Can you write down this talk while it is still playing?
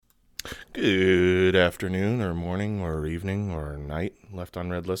Good afternoon, or morning, or evening, or night, Left on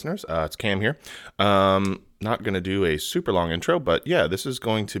Red listeners. It's Cam here. Not going to do a super long intro, but yeah, this is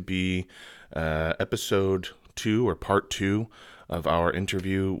going to be episode 2 or part 2 of our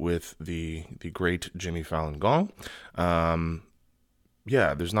interview with the great Jimmy Fallon Gong.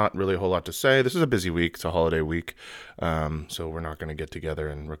 Yeah, there's not really a whole lot to say. This is a busy week. It's a holiday week. So we're not going to get together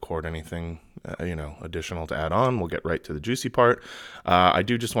and record anything, additional to add on. We'll get right to the juicy part. I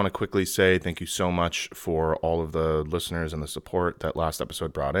do just want to quickly say thank you so much for all of the listeners and the support that last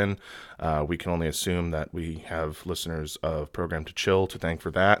episode brought in. We can only assume that we have listeners of Program to Chill to thank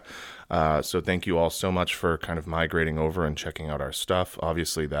for that. So thank you all so much for kind of migrating over and checking out our stuff.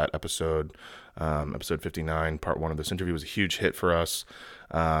 Obviously, that episode 59, part 1 of this interview was a huge hit for us.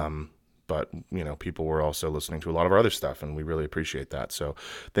 But, people were also listening to a lot of our other stuff, and we really appreciate that. So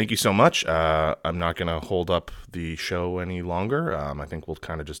thank you so much. I'm not going to hold up the show any longer. I think we'll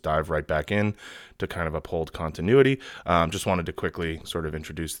kind of just dive right back in to kind of uphold continuity. Just wanted to quickly sort of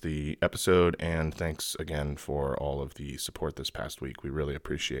introduce the episode, and thanks again for all of the support this past week. We really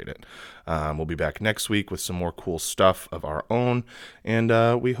appreciate it. We'll be back next week with some more cool stuff of our own,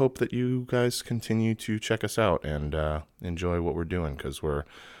 and we hope that you guys continue to check us out and enjoy what we're doing, because we're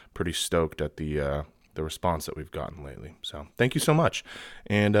pretty stoked at the response that we've gotten lately. So thank you so much.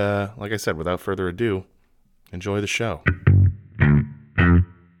 And like I said, without further ado, enjoy the show.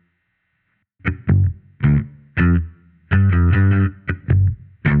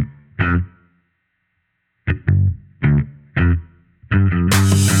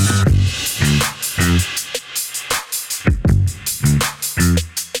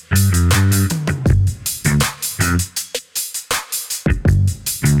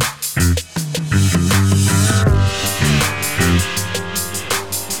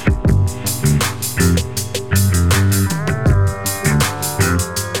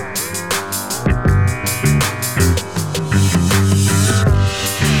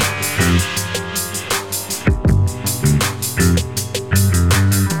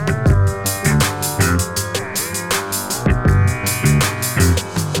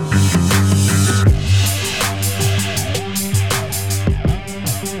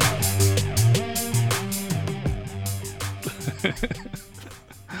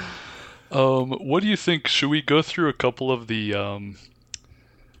 What do you think? Should we go through a couple of the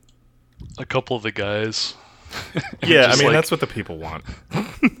guys? Yeah, I mean, that's what the people want.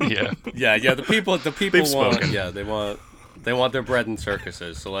 Yeah. Yeah. The people They've want. spoken. Yeah, they want their bread in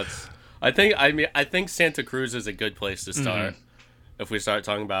circuses. So let's. I think Santa Cruz is a good place to start. If we start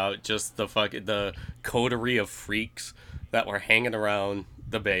talking about just the coterie of freaks that were hanging around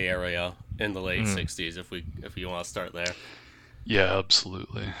the Bay Area in the late '60s. If you want to start there. Yeah,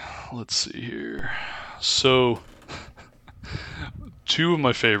 absolutely. Let's see here. So, two of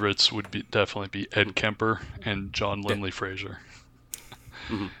my favorites would definitely be Ed Kemper and John Lindley Frazier.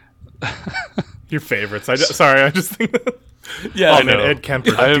 Your favorites. Sorry, I just think that. Yeah, I know. Ed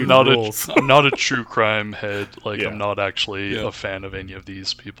Kemper. I am not rules. I'm not a true crime head. Like, Yeah. I'm not actually Yeah. a fan of any of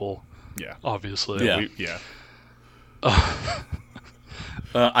these people. Yeah. Obviously. Yeah. Yeah.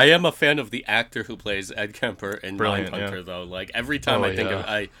 I am a fan of the actor who plays Ed Kemper in Brilliant, Mindhunter, though. Like every time I think yeah.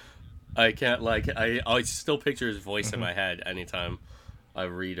 of, I can't I still picture his voice in my head anytime I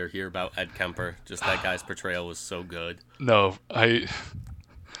read or hear about Ed Kemper. Just that guy's portrayal was so good. No, I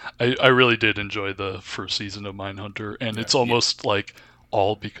really did enjoy the first season of Mindhunter, and it's almost like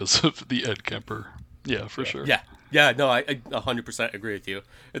all because of the Ed Kemper. Yeah, for sure. Yeah. No, I 100% agree with you.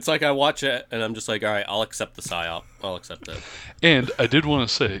 It's like I watch it and I'm just like, all right, I'll accept the psyop. I'll accept it. And I did want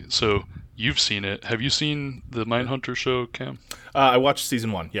to say, so you've seen it. Have you seen the Mindhunter show, Cam? I watched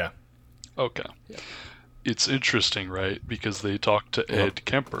season 1, yeah. Okay. Yeah. It's interesting, right? Because they talked to Ed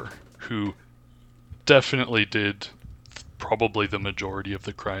Kemper, who definitely did probably the majority of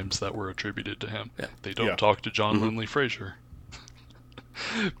the crimes that were attributed to him. Yeah. They don't talk to John Lindley Frazier.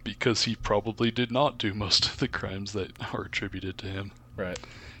 Because he probably did not do most of the crimes that are attributed to him. Right.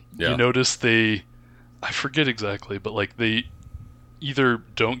 Yeah. You notice I forget exactly, but like they either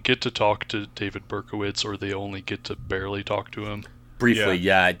don't get to talk to David Berkowitz or they only get to barely talk to him. Briefly,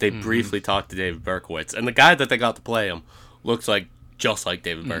 they briefly talked to David Berkowitz. And the guy that they got to play him looks like just like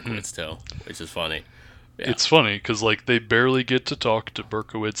David Berkowitz, too, which is funny. Yeah. It's funny because like they barely get to talk to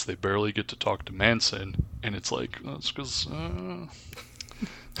Berkowitz, they barely get to talk to Manson, and it's like that's because.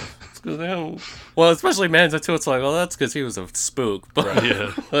 Well, especially Manson too. It's like, well, that's because he was a spook. But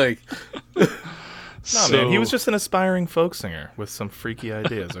Yeah. like, No, man, he was just an aspiring folk singer with some freaky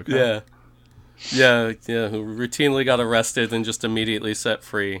ideas, okay? yeah, who routinely got arrested and just immediately set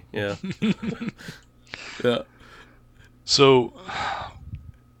free. Yeah. Yeah. So,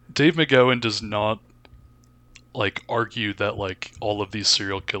 Dave McGowan does not like argue that like all of these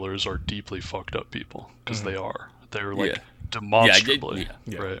serial killers are deeply fucked up people, because they are. They're like demonstrably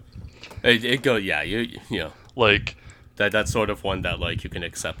right. You know, Like that's sort of one that like you can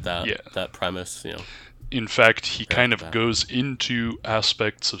accept that that premise. You know, in fact, he kind of goes into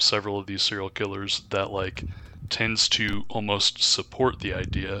aspects of several of these serial killers that like tends to almost support the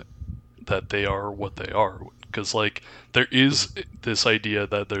idea that they are what they are. Because like there is this idea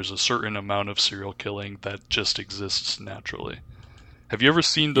that there's a certain amount of serial killing that just exists naturally. Have you ever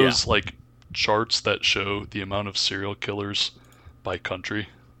seen those like charts that show the amount of serial killers by country?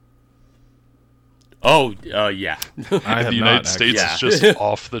 Oh, yeah. I have The United States is just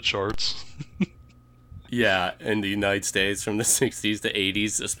off the charts. Yeah, in the United States from the 60s to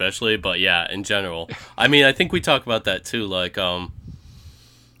 80s especially, but yeah, in general. I mean, I think we talk about that too, like,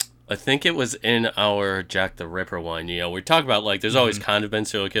 I think it was in our Jack the Ripper one, you know, we talk about, like, there's always kind of been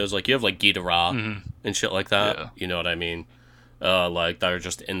serial killers, like, you have, like, Gita Ra and shit like that, you know what I mean? Like, that are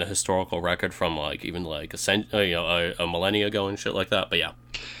just in the historical record from, like, even, like, a millennia ago and shit like that, but yeah.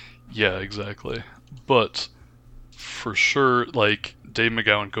 Yeah, exactly. But, for sure, like, Dave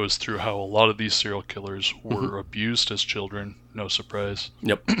McGowan goes through how a lot of these serial killers were abused as children, no surprise.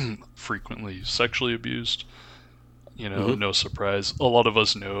 Yep. Frequently sexually abused. You know, no surprise. A lot of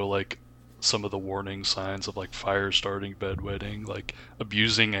us know, like, some of the warning signs of, like, fire starting, bedwetting, like,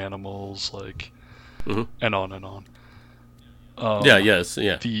 abusing animals, like, and on and on.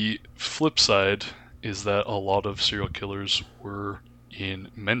 The flip side is that a lot of serial killers were in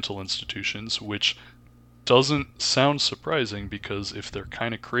mental institutions, which doesn't sound surprising, because if they're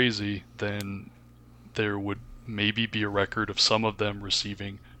kind of crazy, then there would maybe be a record of some of them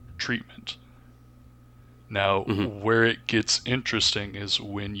receiving treatment. Now, where it gets interesting is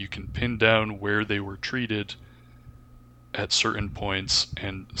when you can pin down where they were treated at certain points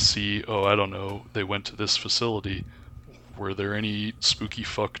and see, oh, I don't know, they went to this facility. Were there any spooky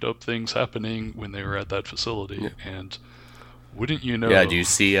fucked up things happening when they were at that facility? And wouldn't you know... Yeah, do you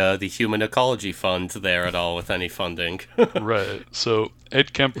see the Human Ecology Fund there at all with any funding? Right. So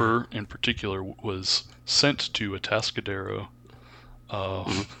Ed Kemper, in particular, was sent to Atascadero.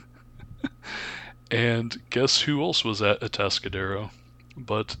 And guess who else was at Atascadero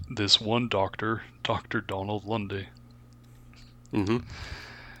but this one doctor, Dr. Donald Lundy.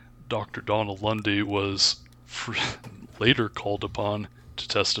 Dr. Donald Lundy was later called upon to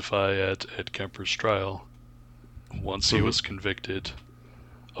testify at Ed Kemper's trial once he was convicted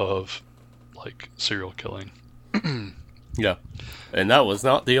of, like, serial killing. Yeah. And that was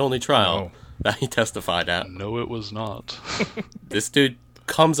not the only trial that he testified at. No, it was not. This dude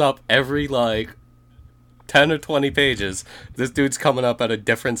comes up every, like, 10 or 20 pages. This dude's coming up at a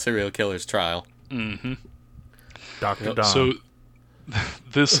different serial killer's trial. Dr. Don. So,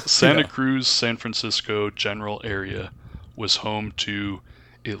 this Santa Cruz, San Francisco general area was home to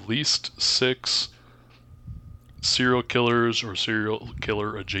at least 6 serial killers or serial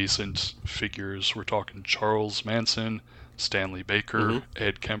killer adjacent figures. We're talking Charles Manson, Stanley Baker,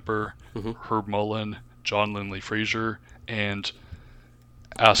 Ed Kemper, Herb Mullen, John Lindley Frazier, and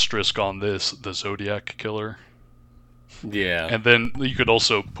asterisk on this, the Zodiac Killer. Yeah. And then you could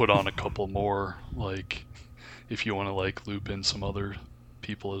also put on a couple more, like, if you want to, like, loop in some other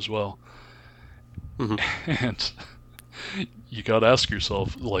people as well. And you gotta ask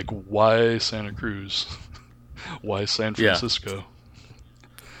yourself, like, why Santa Cruz? Why San Francisco?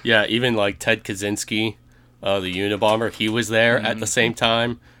 Yeah, even, like, Ted Kaczynski, the Unabomber, he was there at the same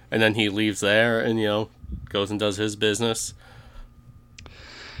time, and then he leaves there and, you know, goes and does his business.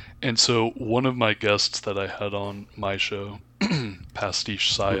 And so one of my guests that I had on my show,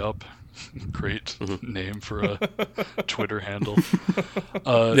 Pastiche Psyop, great name for a Twitter handle,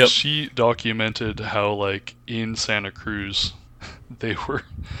 she documented how, like, in Santa Cruz, they were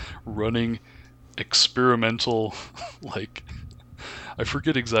running experimental, like, I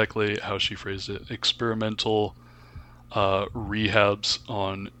forget exactly how she phrased it, experimental rehabs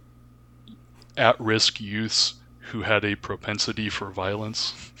on at-risk youths who had a propensity for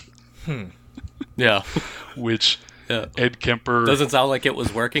violence. Yeah. Which Ed Kemper... Doesn't sound like it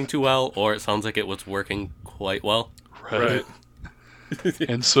was working too well, or it sounds like it was working quite well. Right.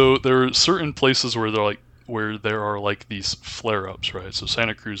 And so there are certain places where they're like, where there are, like, these flare-ups, right? So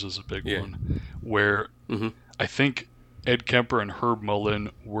Santa Cruz is a big one, where I think Ed Kemper and Herb Mullen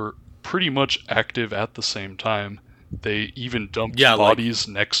were pretty much active at the same time. They even dumped bodies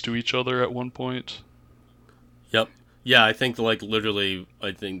next to each other at one point. Yep. Yeah, I think, like, literally,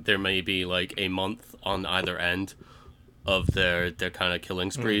 I think there may be, like, a month on either end of their kind of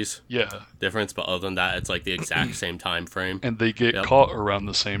killing sprees Yeah. difference, but other than that, it's like the exact same time frame. And they get Yep. caught around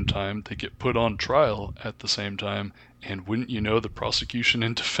the same time. They get put on trial at the same time. And wouldn't you know, the prosecution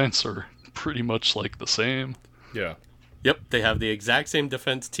and defense are pretty much like the same. Yeah. Yep, they have the exact same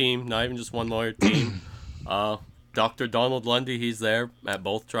defense team, not even just one lawyer team. Dr. Donald Lundy, he's there at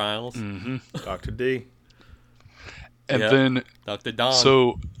both trials. Dr. D. And Yep. then, Dr. Don.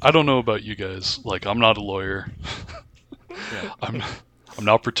 so I don't know about you guys. Like, I'm not a lawyer. yeah. I'm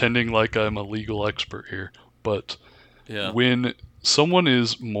not pretending like I'm a legal expert here. But Yeah. when someone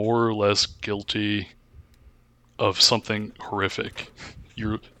is more or less guilty of something horrific,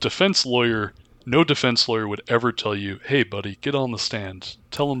 your defense lawyer, no defense lawyer would ever tell you, "Hey, buddy, get on the stand.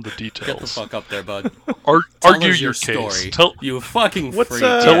 Tell them the Get the details. fuck up there, bud. Argue us your case. story. Tell You fucking What's, freak.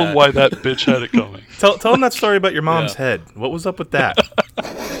 tell Yeah. them why that bitch had it coming." Tell them that story about your mom's Yeah. head. What was up with that?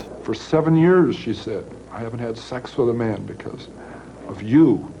 For 7 years, she said, I haven't had sex with a man because of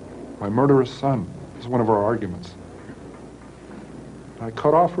you, my murderous son. It was one of our arguments. I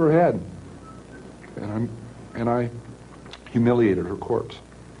cut off her head, and I humiliated her corpse.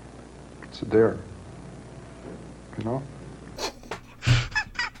 It's there. You know?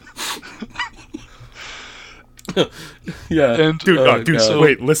 Yeah. And Dude, God. so-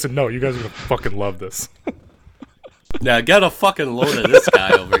 wait, listen, no, you guys are gonna fucking love this. Now get a fucking load of this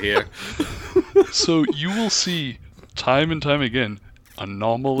guy over here. So you will see time and time again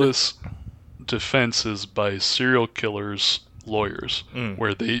anomalous defenses by serial killers' lawyers,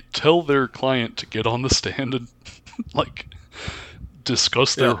 where they tell their client to get on the stand and like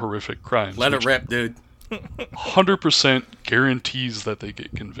discuss their Yeah. horrific crimes. Let it which rip, dude. 100% guarantees that they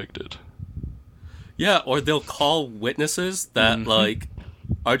get convicted. Yeah, or they'll call witnesses that like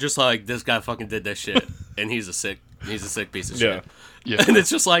are just like, this guy fucking did this shit, and he's a sick piece of shit. Yeah. And it's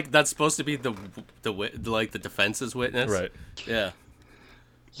just like, that's supposed to be the defense's witness. Right. Yeah.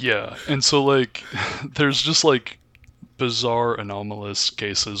 Yeah, and so like there's just like bizarre anomalous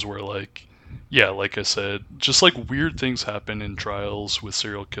cases where like, yeah, like I said, just like weird things happen in trials with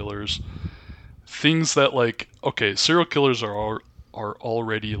serial killers. Things that like, okay, serial killers are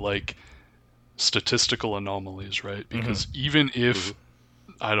already like statistical anomalies, right? Because even if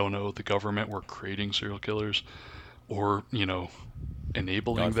I don't know, the government were creating serial killers or, you know,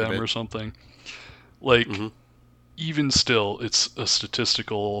 enabling God them forbid. or something, like even still, it's a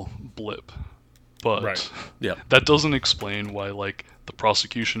statistical blip. But Right. Yep. that doesn't explain why, like, the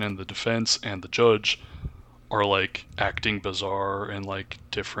prosecution and the defense and the judge are, like, acting bizarre and, like,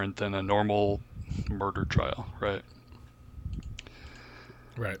 different than a normal murder trial, right?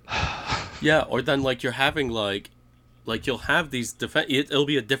 Right. Yeah, or then like you're having like you'll have these it'll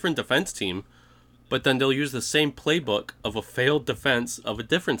be a different defense team, but then they'll use the same playbook of a failed defense of a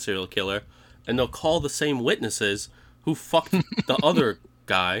different serial killer, and they'll call the same witnesses who fucked the other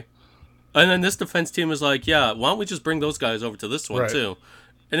guy. And then this defense team is like, yeah, why don't we just bring those guys over to this one Right. too?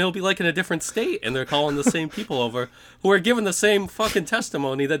 And it'll be like in a different state, and they're calling the same people over who are giving the same fucking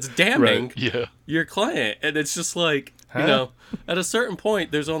testimony that's damning Right. Yeah. your client. And it's just like, you know, at a certain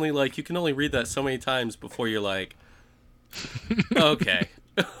point, there's only like, you can only read that so many times before you're like, okay.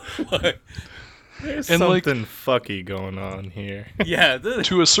 Like, There's And, like- something fucky going on here. yeah,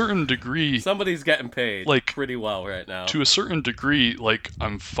 To a certain degree, somebody's getting paid Like, pretty well right now. to a certain degree, like,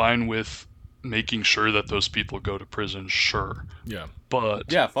 I'm fine with making sure that those people go to prison, sure. Yeah.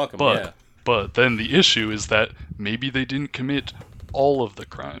 But Yeah, fuck 'em, but yeah. but then the issue is that maybe they didn't commit all of the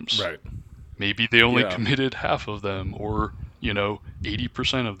crimes. Right. Maybe they only Yeah. committed half of them, or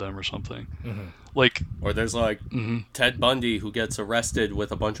 80% of them, or something. Like, Or there's like Ted Bundy who gets arrested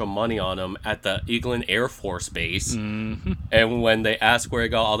with a bunch of money on him at the Eglin Air Force Base. And when they ask where he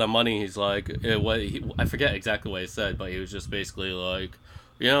got all that money, he's like, I forget exactly what he said, but he was just basically like,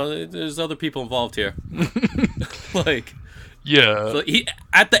 there's other people involved here. Like, yeah, so he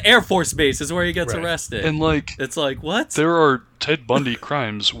at the Air Force Base is where he gets Right. arrested. and like It's like, what? there are Ted Bundy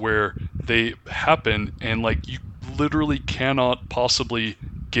crimes where they happen, and like you literally cannot possibly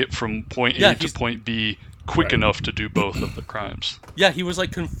get from point Yeah, A to he's- point B quick Right. enough to do both of the crimes. Yeah, he was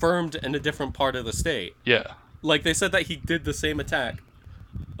like confirmed in a different part of the state. Yeah. Like they said that he did the same attack,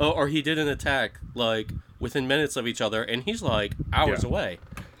 or he did an attack like within minutes of each other, and he's like hours Yeah. away.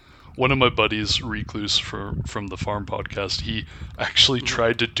 One of my buddies, Recluse from the Farm Podcast, he actually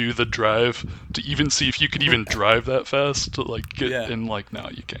tried to do the drive to even see if you could even drive that fast to like get, Yeah. and like, no,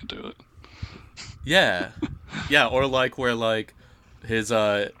 you can't do it. Yeah, yeah, or like where like his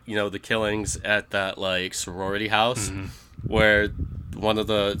the killings at that like sorority house where one of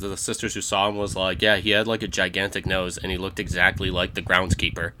the sisters who saw him was like, yeah, he had like a gigantic nose and he looked exactly like the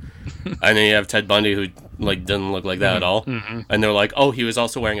groundskeeper. And then you have Ted Bundy who didn't look like that at all. And they're like, oh, he was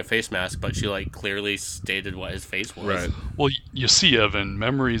also wearing a face mask, but she like clearly stated what his face was. Right. Well, you see, Evan,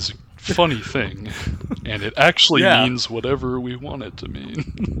 memory's a funny thing, and it actually means whatever we want it to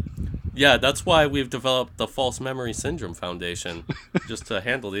mean. Yeah, that's why we've developed the False Memory Syndrome Foundation, just to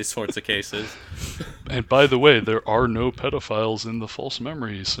handle these sorts of cases. And by the way, there are no pedophiles in the False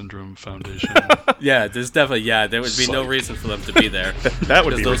Memory Syndrome Foundation. Yeah, there's definitely there would be no reason for them to be there. That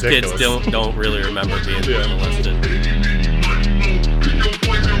would be because those ridiculous. kids don't really remember being molested.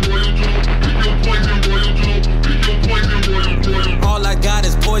 All I got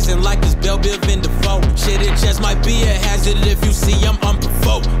is poison like this Belle Biv in Defoe. Shit, it just might be a hazard if you see I'm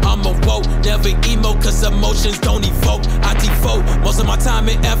unprovoked. I'm a woke, never emo, cause emotions don't evoke. I devote most of my time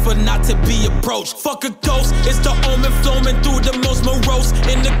and effort not to be approached. Fuck a ghost, it's the omen flowing through the most morose.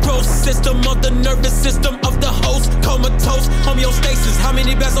 In the gross system of the nervous system of the host. Comatose, homeostasis. How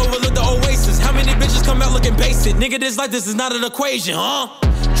many best overlook the oasis? How many bitches come out looking basic? Nigga, this like this is not an equation, huh?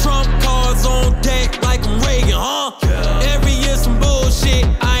 Trump cards on deck like I'm Reagan, huh? Every year some bullshit,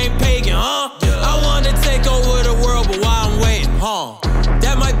 I ain't pagan, huh? I wanna take over the world, but while I'm waiting, huh?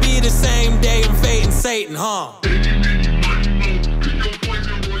 That might be the same day I'm fading Satan, huh?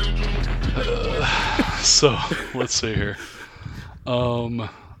 So, let's see here.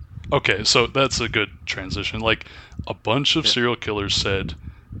 Okay, so that's a good transition. Like, a bunch of serial killers said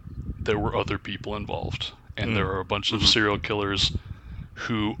there were other people involved. And there are a bunch of serial killers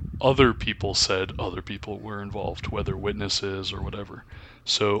who other people said other people were involved, whether witnesses or whatever.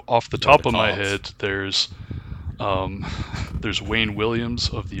 So off the top of my head, there's Wayne Williams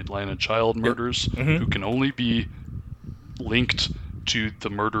of the Atlanta child murders, who can only be linked to the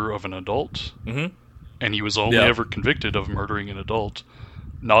murder of an adult, and he was only ever convicted of murdering an adult.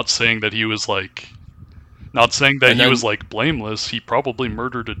 Not saying that he was like, was like blameless. He probably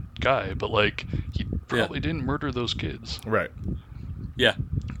murdered a guy, but like he probably didn't murder those kids. Right. Yeah.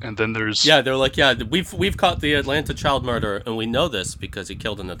 And then there's they're like, we've caught the Atlanta child murderer, and we know this because he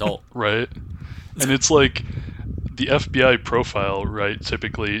killed an adult. Right. And it's like the FBI profile, right,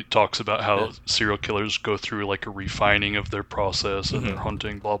 typically talks about how serial killers go through like a refining of their process and their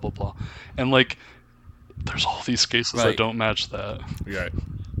hunting, blah blah blah. And like there's all these cases that don't match that. Right.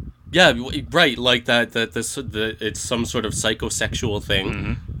 Yeah, right. Like that. It's some sort of psychosexual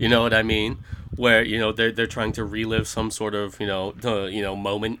thing. You know what I mean? Where they're trying to relive some sort of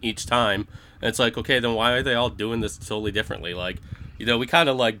moment each time. And it's like, okay, then why are they all doing this totally differently? Like, we kind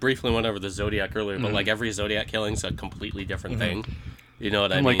of like briefly went over the Zodiac earlier, but like every Zodiac killing's a completely different thing. You know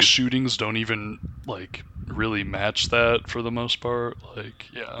what I mean? And like shootings don't even like really match that for the most part. Like,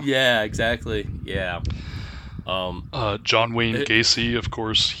 Yeah, exactly. Yeah. John Wayne Gacy, of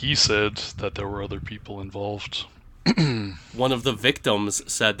course, he said that there were other people involved. One of the victims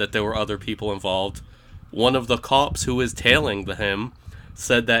said that there were other people involved. One of the cops who was tailing him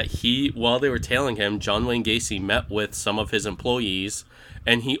said that while they were tailing him, John Wayne Gacy met with some of his employees,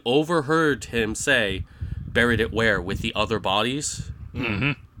 and he overheard him say, "Buried it where? With the other bodies?"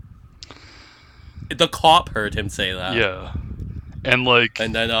 The cop heard him say that. Yeah. And like,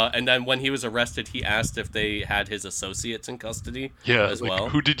 and then when he was arrested, he asked if they had his associates in custody. As like, well.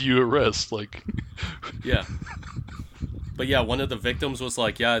 Who did you arrest? Like, yeah. But yeah, one of the victims was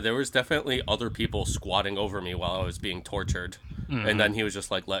like, yeah, there was definitely other people squatting over me while I was being tortured, and then he was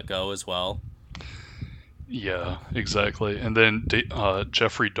just like let go as well. Yeah, exactly. And then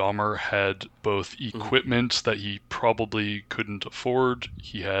Jeffrey Dahmer had both equipment that he probably couldn't afford.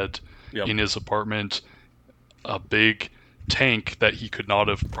 He had in his apartment a big tank that he could not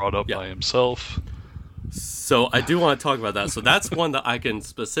have brought up by himself. So I do want to talk about that. So that's one that I can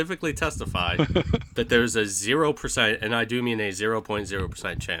specifically testify that there's a 0%, and I do mean a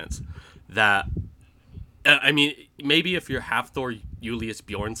 0.0% chance that, I mean, maybe if you're Hafthor Julius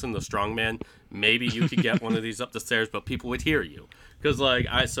Bjornsson, the strongman, maybe you could get one of these up the stairs, but people would hear you. Because like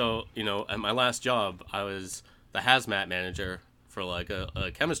at my last job, I was the hazmat manager for like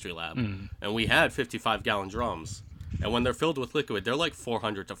a chemistry lab, and we had 55-gallon drums. And when they're filled with liquid, they're like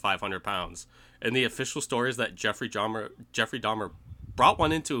 400 to 500 pounds. And the official story is that Jeffrey Dahmer brought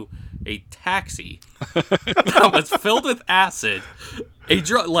one into a taxi that was filled with acid.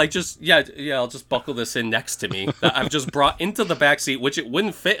 I'll just buckle this in next to me. That I've just brought into the backseat, which it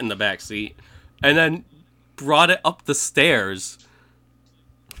wouldn't fit in the backseat, and then brought it up the stairs.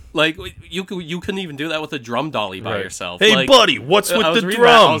 Like, you couldn't even do that with a drum dolly by yourself. Hey, like, buddy, what's with the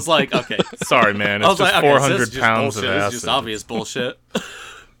drum? I was like, okay. Sorry, man. It's just 400 pounds of acid. It's just obvious bullshit.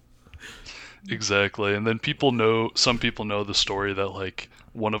 Exactly. And then some people know the story that, like,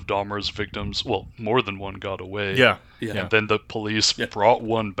 one of Dahmer's victims, well, more than one got away. Yeah. And then the police brought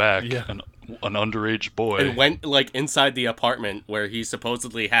one back, an an underage boy. And went like inside the apartment where he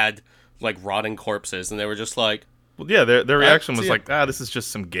supposedly had like rotting corpses, and they were just like, Well, yeah, their reaction was yeah. like, this is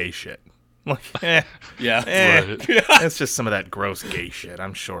just some gay shit. Like, eh, yeah. Right. it's just some of that gross gay shit.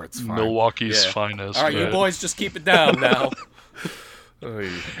 I'm sure it's fine. Milwaukee's Yeah. finest. All right, you right? boys, just keep it down now. Oy.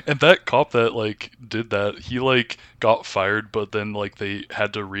 And that cop that like did that, he like got fired, but then like they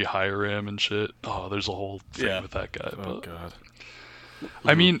had to rehire him and shit. Oh, there's a whole thing Yeah. with that guy. Oh But god.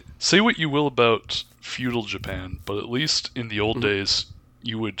 I mean, say what you will about feudal Japan, but at least in the old days,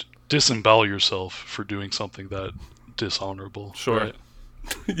 you would disembowel yourself for doing something that dishonorable. Sure. Right?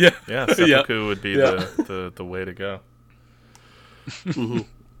 yeah. Yeah, seppuku would be Yeah. the way to go.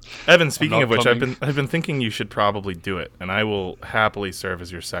 Evan, speaking not of which, coming. I've been thinking you should probably do it, and I will happily serve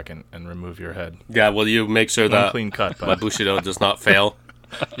as your second and remove your head. Yeah, will you make sure One that clean cut, my bud. Bushido does not fail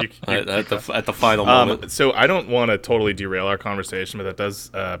You- at the final moment? So I don't want to totally derail our conversation, but that does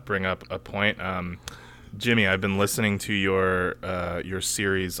bring up a point. Jimmy, I've been listening to your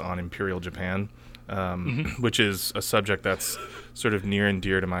series on Imperial Japan, which is a subject that's sort of near and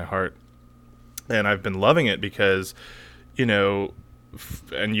dear to my heart, and I've been loving it because, you know,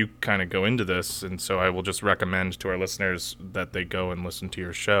 and you kind of go into this, and so I will just recommend to our listeners that they go and listen to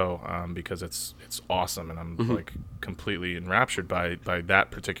your show because it's awesome, and I'm like completely enraptured by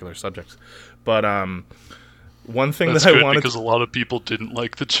that particular subject. But one thing That's that I good wanted because a lot of people didn't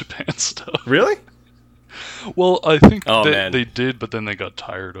like the Japan stuff. really. Well, I think Oh, man. they did, but then they got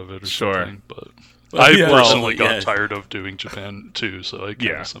tired of it or Sure. something. But I yeah, personally well, got yeah. tired of doing Japan too, so I kind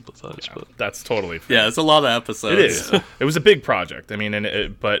Yeah. of sympathize. But That's totally fair. Yeah, it's a lot of episodes. It is. It was a big project. I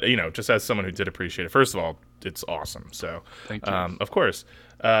mean, but you know, just as someone who did appreciate it, first of all, it's awesome. So, Thank you. Of course.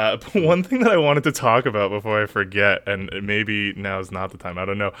 But one thing that I wanted to talk about before I forget, and maybe now is not the time. I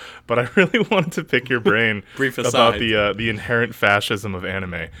don't know, but I really wanted to pick your brain Brief about aside. the inherent fascism of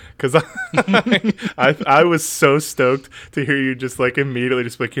anime, because I was so stoked to hear you just like immediately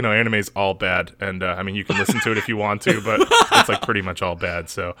just like, you know, anime's all bad, and I mean, you can listen to it if you want to, but it's like pretty much all bad.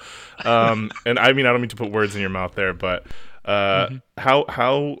 So, and I mean, I don't mean to put words in your mouth there, but.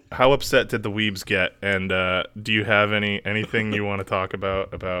 How upset did the weebs get, and do you have anything you want to talk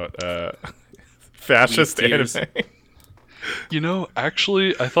about fascist Weeb anime? tears. you know,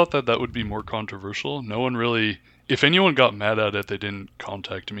 actually, I thought that would be more controversial. No one really. If anyone got mad at it, they didn't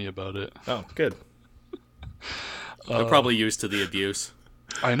contact me about it. Oh, good. They're probably used to the abuse.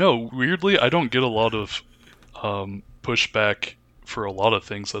 I know. Weirdly, I don't get a lot of pushback for a lot of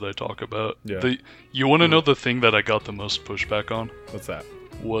things that I talk about. Yeah. You want to know the thing that I got the most pushback on What's that?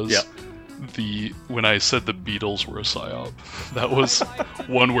 was Yeah. when I said the Beatles were a psyop. That was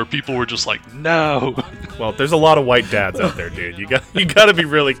one where people were just like, no. Well, there's a lot of white dads out there, dude. You got to be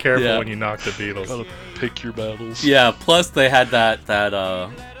really careful Yeah. when you knock the Beatles. Gotta pick your battles. Yeah, plus they had the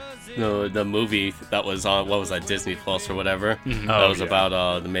movie that was on, what was that, Disney Plus or whatever. That Oh, was yeah.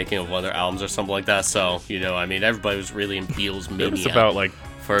 about the making of one of their albums or something like that. So, you know, I mean, everybody was really in Beatles mania. It was about like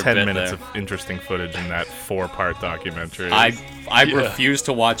for a 10 bit minutes there. of interesting footage in that 4-part documentary. I Yeah. refuse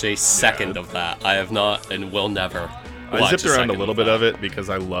to watch a second of that. I have not and will never. I watch zipped around a second little of bit that. of it because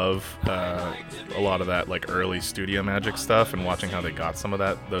I love a lot of that like early Studio Magic stuff, and watching how they got some of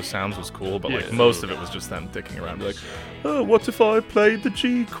those sounds was cool. But like Yeah. most of it was just them dicking around, like, "Oh, what if I played the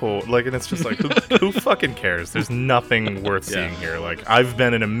G chord?" Like, and it's just like, who fucking cares? There's nothing worth Yeah. seeing here. Like, I've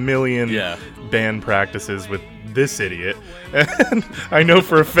been in a million Yeah. band practices with this idiot, and I know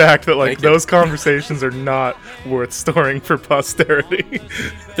for a fact that like Thank you. those conversations are not worth storing for posterity.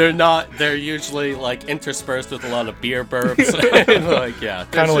 They're not. They're usually like interspersed with a lot of beer burps. And, like, yeah,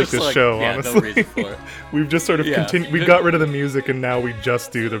 Kind of like there's just, this show, yeah, honestly. No reason for it. We've just sort of Yeah. continued. We got rid of the music, and now we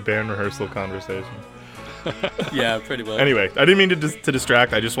just do the band rehearsal conversation. Yeah, pretty much. Anyway, I didn't mean to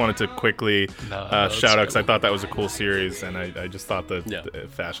distract. I just wanted to quickly No, that's shout out because I good. thought that was a cool series, and I just thought the Yeah.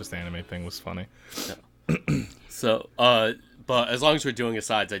 fascist anime thing was funny. So, but as long as we're doing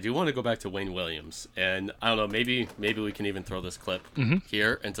asides, I do want to go back to Wayne Williams, and I don't know, maybe we can even throw this clip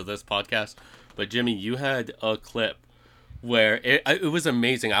here into this podcast. But Jimmy, you had a clip where it was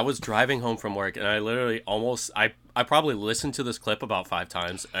amazing. I was driving home from work, and I literally I probably listened to this clip about 5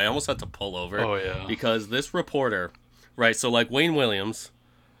 times. I almost had to pull over. Oh, yeah. Because this reporter, right? So like Wayne Williams,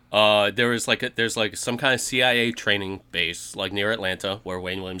 there's like some kind of CIA training base like near Atlanta where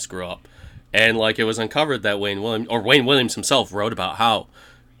Wayne Williams grew up. And like it was uncovered that Wayne Williams himself wrote about how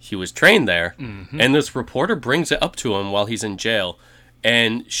he was trained there. And this reporter brings it up to him while he's in jail.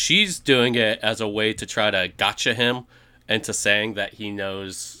 And she's doing it as a way to try to gotcha him into saying that he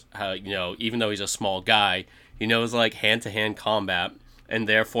knows how, you know, even though he's a small guy, he knows like hand-to-hand combat. And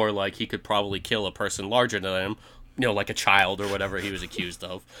therefore, like, he could probably kill a person larger than him like a child or whatever he was accused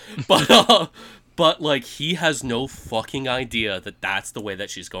of. But like, he has no fucking idea that that's the way that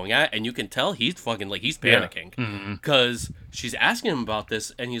she's going at, and you can tell he's fucking like, he's panicking because she's asking him about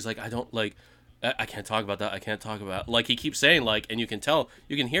this, and he's like, I can't talk about that. I can't talk about, like, he keeps saying, like, and you can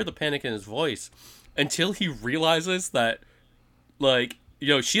hear the panic in his voice until he realizes that, like,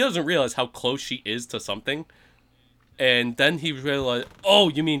 she doesn't realize how close she is to something. And then he realized, oh,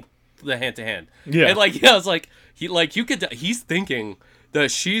 you mean the hand to hand. Yeah. And like, yeah, it's like, he's thinking that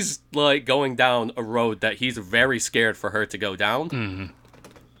she's like going down a road that he's very scared for her to go down.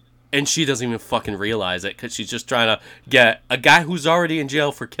 And she doesn't even fucking realize it because she's just trying to get a guy who's already in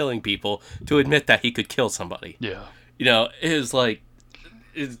jail for killing people to admit that he could kill somebody. Yeah. It was like,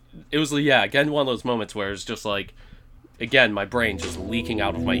 it was, yeah, again, one of those moments where it's just like, again, my brain just leaking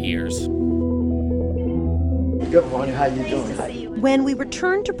out of my ears. Good morning, how you doing? When we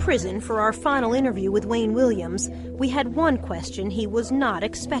returned to prison for our final interview with Wayne Williams, we had one question he was not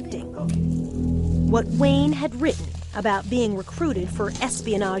expecting. What Wayne had written about being recruited for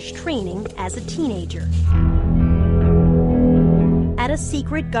espionage training as a teenager. At a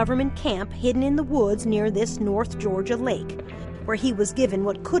secret government camp hidden in the woods near this North Georgia lake, where he was given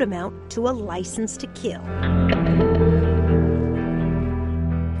what could amount to a license to kill.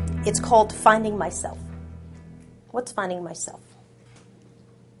 It's called Finding Myself. What's Finding Myself?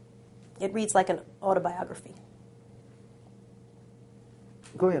 It reads like an autobiography.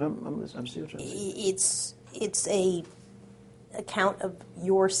 Go ahead, I'm still trying to... It's a account of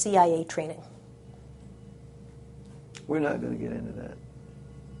your CIA training. We're not going to get into that.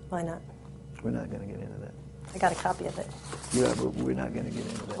 Why not? We're not going to get into that. I got a copy of it. Yeah, but we're not going to get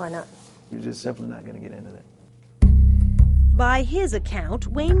into that. Why not? We're just simply not going to get into that. By his account,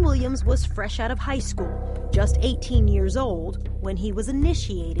 Wayne Williams was fresh out of high school, just 18 years old, when he was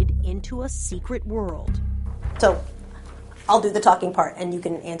initiated into a secret world. So, I'll do the talking part, and you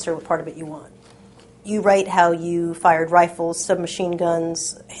can answer what part of it you want. You write how you fired rifles, submachine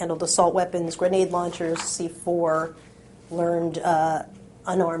guns, handled assault weapons, grenade launchers, C4, learned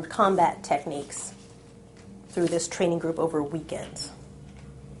unarmed combat techniques through this training group over weekends.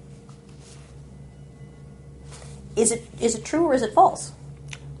 Is it true or is it false?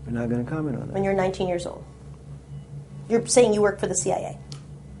 We're not going to comment on that. When you're 19 years old. You're saying you work for the CIA.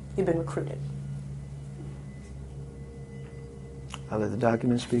 You've been recruited. I'll let the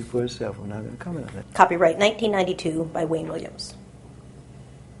document speak for itself. We're not going to comment on that. Copyright 1992 by Wayne Williams.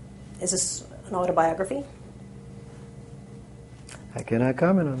 Is this an autobiography? I cannot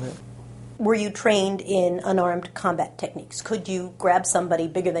comment on that. Were you trained in unarmed combat techniques? Could you grab somebody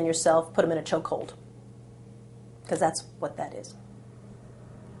bigger than yourself, put them in a chokehold? Because that's what that is.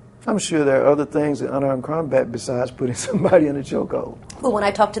 I'm sure there are other things in unarmed combat besides putting somebody in a chokehold. Well, when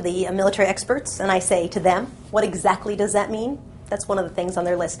I talk to the military experts and I say to them, what exactly does that mean? That's one of the things on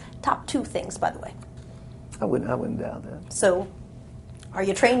their list. Top 2 things, by the way. I wouldn't doubt that. So, are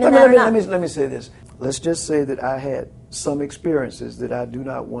you trained in that or not? Let me say this. Let's just say that I had some experiences that I do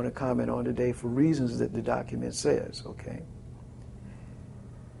not want to comment on today for reasons that the document says, okay?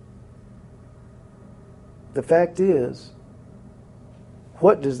 The fact is,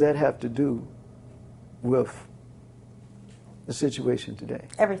 what does that have to do with the situation today?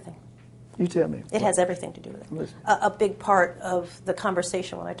 Everything. You tell me. It has everything to do with it. Listen. A big part of the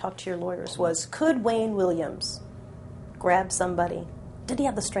conversation when I talked to your lawyers was, could Wayne Williams grab somebody? Did he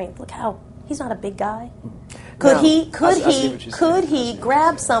have the strength? Look how he's not a big guy. Could he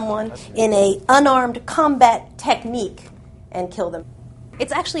grab someone in a unarmed combat technique and kill them?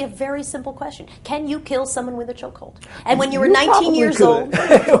 It's actually a very simple question. Can you kill someone with a chokehold? And when you were 19 years old,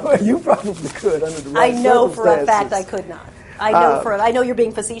 you probably could under the right I know for a fact circumstances. I could not. I know you're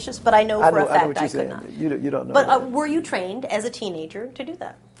being facetious, but I know for a fact I could not. You don't know. But were you trained as a teenager to do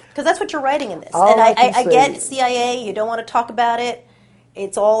that? Because that's what you're writing in this. All And I can I say- get CIA, you don't want to talk about it.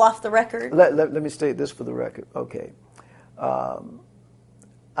 It's all off the record. Let me state this for the record. Okay.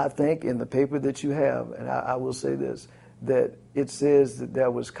 I think in the paper that you have, and I will say this, that it says that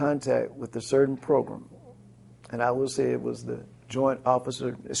there was contact with a certain program. And I will say it was the Junior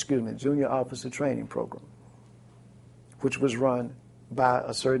Officer Training Program, which was run by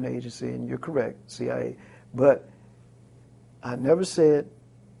a certain agency, and you're correct, CIA. But I never said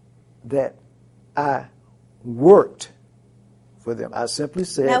that I worked for them. I simply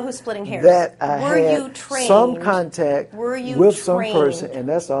said Now who's splitting hairs? that I Were had you trained? some contact Were you with some trained? person, and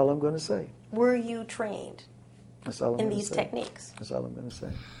that's all I'm going to say. Were you trained That's all I'm in going to these say. techniques? That's all I'm going to say.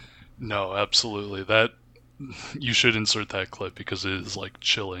 No, absolutely. That you should insert that clip because it is like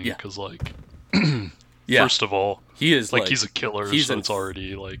chilling. Yeah. Because like, Yeah. first of all, He is like he's a killer, he's so in- it's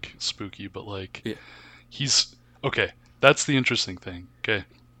already like spooky. But like, Yeah. he's Okay, that's the interesting thing. Okay,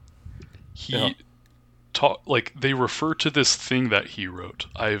 he they refer to this thing that he wrote.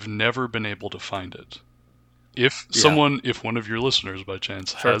 I've never been able to find it. If one of your listeners by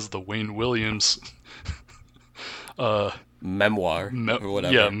chance has the Wayne Williams memoir or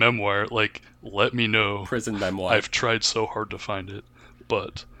whatever. Yeah, memoir, like, let me know. Prison memoir. I've tried so hard to find it,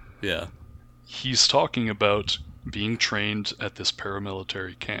 but yeah, he's talking about being trained at this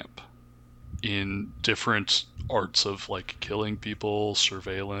paramilitary camp in different arts of, like, killing people,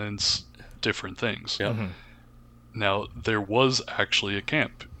 surveillance, different things. Yeah. Mm-hmm. Now, there was actually a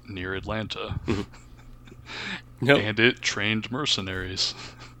camp near Atlanta, Yep. and it trained mercenaries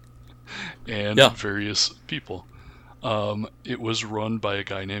and various people. It was run by a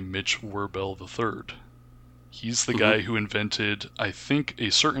guy named Mitch Werbel III. He's the guy who invented, I think,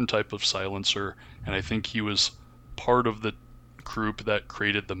 a certain type of silencer, and I think he was part of the group that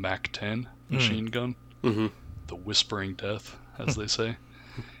created the MAC-10 machine gun, the Whispering Death, as they say.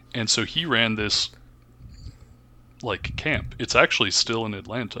 And so he ran this, like, camp. It's actually still in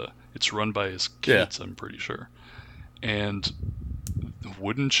Atlanta. It's run by his kids, I'm pretty sure. And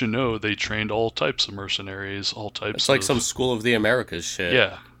wouldn't you know, they trained all types of mercenaries, all types It's like of... some School of the Americas shit.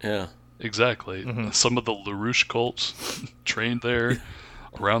 Yeah. Yeah. Exactly. Some of the LaRouche cults trained there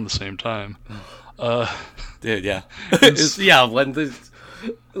around the same time. Dude, yeah. When this...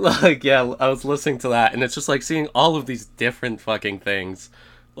 Like, yeah, I was listening to that, and it's just like seeing all of these different fucking things,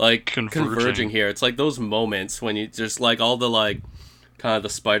 like, converging here. It's like those moments when you just, like, all the, like, kind of the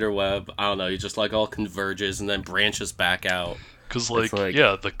spider web, I don't know, you just, like, all converges and then branches back out. Because, like,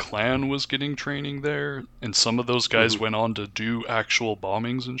 the Klan was getting training there, and some of those guys went on to do actual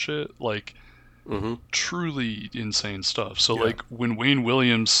bombings and shit. Like, truly insane stuff. So, like, when Wayne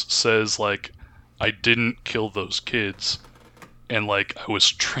Williams says, like, I didn't kill those kids, and, like, I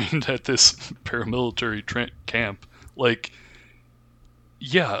was trained at this paramilitary camp, like,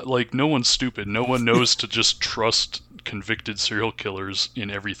 yeah, like, no one's stupid. No one knows to just trust convicted serial killers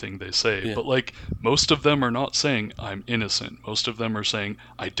in everything they say. Yeah. But, like, most of them are not saying, I'm innocent. Most of them are saying,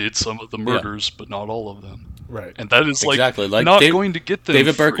 I did some of the murders, but not all of them. Right. And that is, like, like not going to get them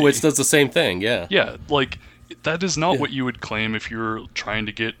David free. Berkowitz does the same thing, yeah. Yeah, like, that is not what you would claim if you're trying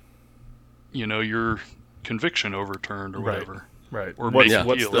to get, you know, your conviction overturned or whatever. Right. Or make a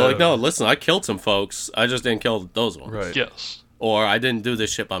They're deal. like, no, listen, I killed some folks. I just didn't kill those ones. Right. Yes. Or I didn't do this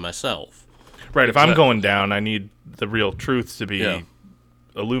shit by myself. Right. If I'm going down, I need the real truth to be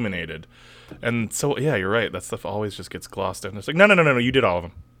illuminated. And so, yeah, you're right. That stuff always just gets glossed over. It's like, no, you did all of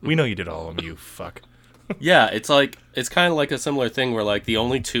them. We know you did all of them, you fuck. Yeah, it's kind of like a similar thing where, like, the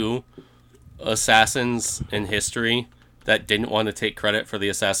only two assassins in history that didn't want to take credit for the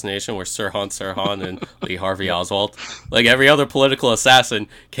assassination were Sirhan Sirhan and Lee Harvey Oswald. Like, every other political assassin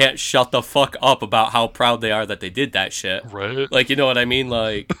can't shut the fuck up about how proud they are that they did that shit. Right. Like, you know what I mean?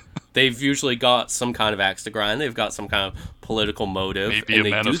 Like, they've usually got some kind of axe to grind. They've got some kind of political motive. Maybe and a they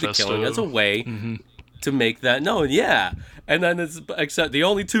manifesto. do the killing as a way to make that known. Yeah. And then it's, except the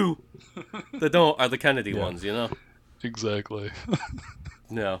only two that don't are the Kennedy ones, you know? Exactly.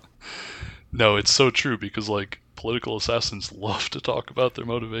 No. No, it's so true because, like, political assassins love to talk about their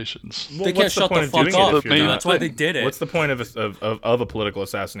motivations. Well, They can't shut the fuck up. That's why they did it. What's the point of a political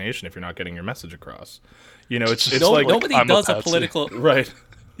assassination if you're not getting your message across? You know, it's no, like nobody I'm a does a patsy. political right.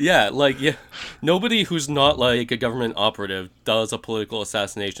 Yeah, like, yeah, nobody who's not like a government operative does a political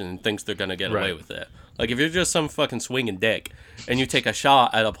assassination and thinks they're gonna get away with it. Like, if you're just some fucking swinging dick and you take a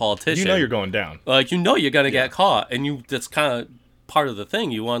shot at a politician, You know you're going down. like, you know you're gonna get caught, and that's kind of part of the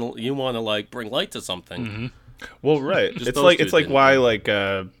thing. You want to like bring light to something. Well, right. Just It's those like two it's like didn't. why like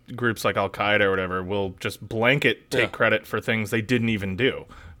groups like Al Qaeda or whatever will just blanket take credit for things they didn't even do,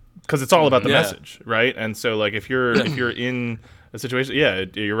 because it's all about the message, right? And so like if you're in a situation,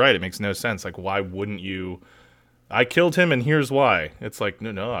 you're right. It makes no sense. Like, why wouldn't you? I killed him, and here's why. It's like,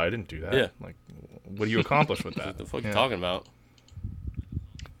 no, I didn't do that. Yeah. Like, what do you accomplish with that? What the fuck you talking about?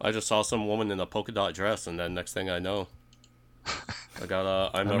 I just saw some woman in a polka dot dress, and then next thing I know, I'm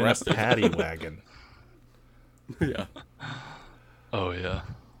I'm in a arrested. paddy wagon. Yeah. Oh, yeah.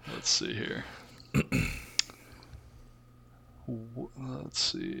 Let's see here. Let's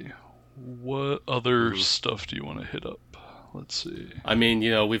see. What other stuff do you want to hit up? Let's see. I mean, you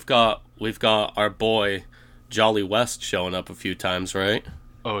know, we've got our boy Jolly West showing up a few times, right?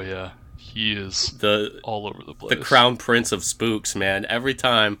 Oh, yeah. He is The all over the place. the crown prince of spooks, man. Every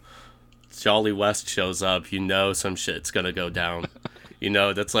time Jolly West shows up, you know some shit's gonna go down. You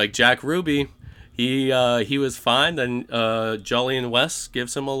know, that's like Jack Ruby. He was fine, then Jolly and West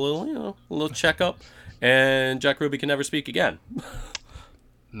gives him a little checkup, and Jack Ruby can never speak again.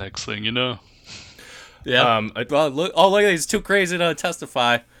 Next thing you know. Yeah. Well, look at he's too crazy to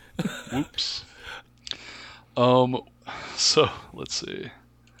testify. Whoops. So let's see.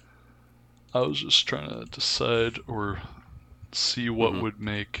 I was just trying to decide or see what would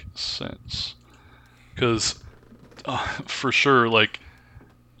make sense, because for sure, like,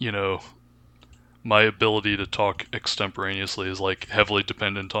 you know, my ability to talk extemporaneously is like heavily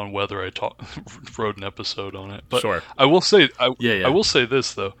dependent on whether I wrote an episode on it. But Sure. I will say, I will say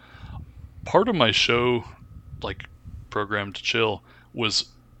this though. Part of my show, like Program to Chill, was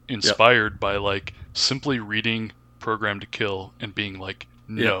inspired by like simply reading Program to Kill and being like,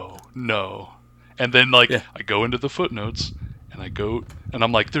 no. And then like I go into the footnotes and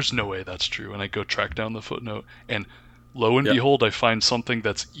I'm like, there's no way that's true. And I go track down the footnote, and lo and behold, I find something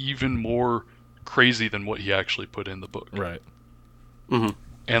that's even more crazy than what he actually put in the book. Right. Mm-hmm.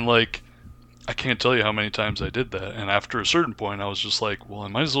 And like, I can't tell you how many times I did that. And after a certain point, I was just like, well, I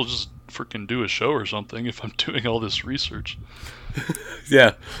might as well just freaking do a show or something if I'm doing all this research.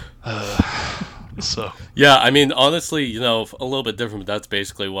 Yeah. So. Yeah, I mean, honestly, you know, a little bit different, but that's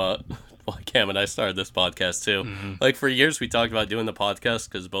basically why Cam and I started this podcast too. Mm-hmm. Like, for years we talked about doing the podcast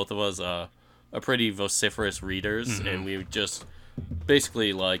because both of us are pretty vociferous readers, and we just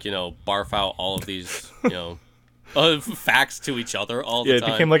basically, like, you know, barf out all of these, you know, facts to each other all the time. Yeah,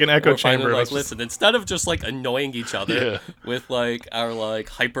 it became like an echo We're finally chamber. like, listen, instead of just like annoying each other with like our like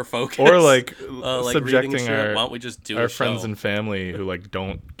hyper focus, or like like subjecting shit, our, why don't we just do our a friends show? and family who like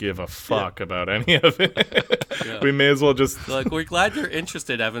don't give a fuck about any of it. We may as well just like, we're glad you're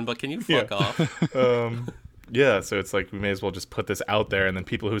interested, Evan, but can you fuck off? Yeah, so it's like we may as well just put this out there, and then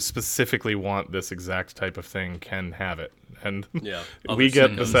people who specifically want this exact type of thing can have it, and we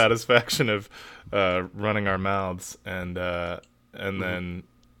get the satisfaction of running our mouths, and then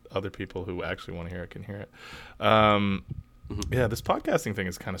other people who actually want to hear it can hear it. Yeah, this podcasting thing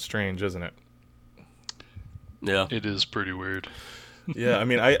is kind of strange, isn't it? Yeah, it is pretty weird. Yeah, I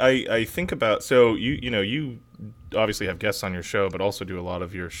mean, I think about, so you obviously have guests on your show, but also do a lot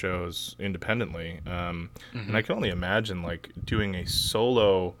of your shows independently, and I can only imagine like doing a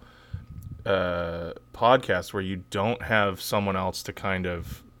solo podcast where you don't have someone else to kind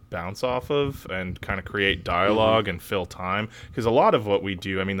of bounce off of and kind of create dialogue and fill time, because a lot of what we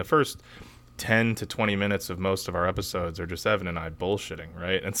do, I mean, the first 10 to 20 minutes of most of our episodes are just Evan and I bullshitting,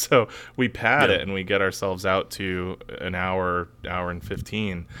 right? And so we pad it and we get ourselves out to an hour and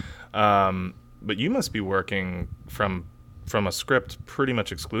 15. But you must be working from a script pretty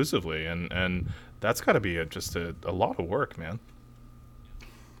much exclusively, and that's got to be just a lot of work, man.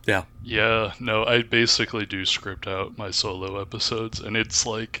 Yeah. Yeah, no, I basically do script out my solo episodes, and it's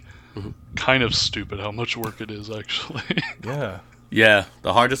like kind of stupid how much work it is, actually. Yeah,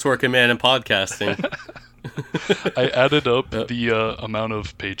 the hardest working man in podcasting. I added up the amount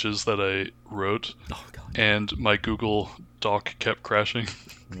of pages that I wrote, and my Google Doc kept crashing.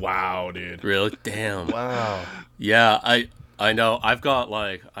 Wow, dude. Really? Damn. Wow. Yeah, I know. I've got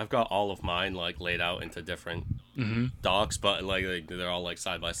all of mine like laid out into different docs, but like they're all like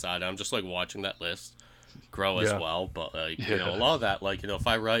side by side. I'm just like watching that list grow as well. But like you know, a lot of that, like, you know, if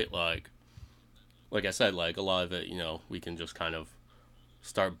I write like I said, like a lot of it, you know, we can just kind of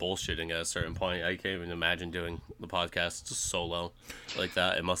start bullshitting at a certain point. I can't even imagine doing the podcast just solo like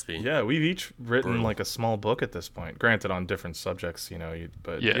that. It must be. Yeah, we've each written like a small book at this point. Granted, on different subjects, you know.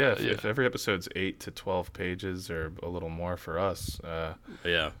 But if every episode's 8 to 12 pages or a little more for us.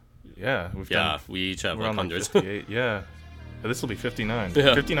 We each have like hundreds. 58. Yeah, this will be 59.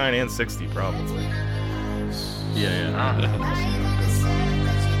 59 and 60 probably.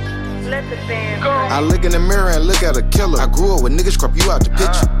 I look in the mirror and look at a killer. I grew up with niggas crop you out the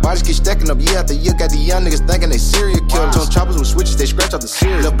picture. Bodies keep stacking up year after year. Got the young niggas thinking they serial killers. On choppers with switches, they scratch off the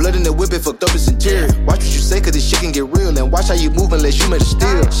cereal. The blood in the whip, it fucked up its interior. Watch what you say, cause this shit can get real. And watch how you move unless you made a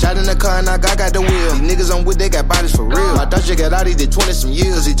steal. Shot in the car and I got the wheel. These niggas I'm with, they got bodies for real. My Dodger got out, he did 20 some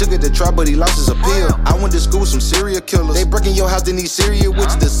years. Cause he took it to trial, but he lost his appeal. I went to school with some serial killers. They breaking your house, they need serial with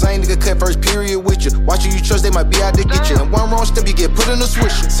you. The same nigga cut first period with you. Watch who you trust, they might be out to get you. And one wrong step, you get put in a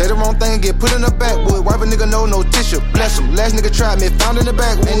swisher. Say the wrong thing and get put in a backwood. Wipe a nigga no tissue. Bless him. Last nigga tried me, found in the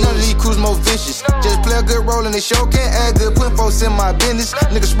backwood. Ain't none of these crews more vicious. Just play a good role and they show can't act good. Putting folks in my business.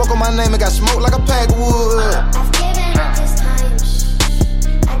 Nigga spoke on my name and got smoked like a pack of wood. I've given up this time.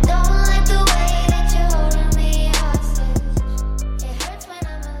 I don't like the way that you're holding me hostage. It hurts when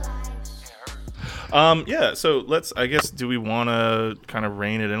I'm alive. Yeah, so I guess, do we want to kind of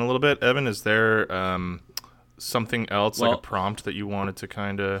rein it in a little bit? Evan, is there something else, like a prompt that you wanted to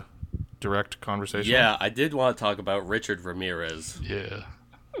kind of direct conversation? Yeah, I did want to talk about Richard Ramirez. Yeah.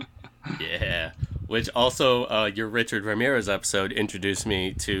 Yeah. Which also, your Richard Ramirez episode introduced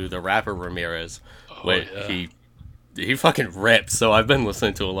me to the rapper Ramirez. Wait, yeah. He fucking rips, so I've been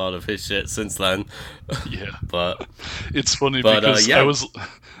listening to a lot of his shit since then. Yeah. But It's funny But, because yeah. I was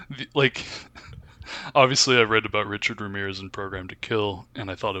like, obviously I read about Richard Ramirez in Program to Kill, and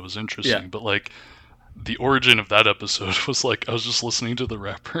I thought it was interesting. Yeah. But like, the origin of that episode was like, I was just listening to the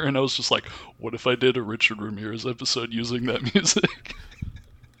rapper, and I was just like, what if I did a Richard Ramirez episode using that music?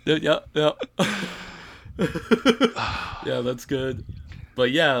 yeah. Yeah, that's good.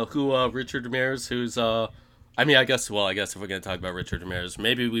 But yeah, Richard Ramirez, who's I guess if we're gonna talk about Richard Ramirez,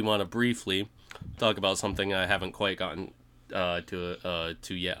 maybe we want to briefly talk about something I haven't quite gotten to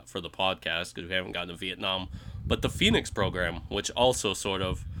yet for the podcast, because we haven't gotten to Vietnam, but the Phoenix program, which also sort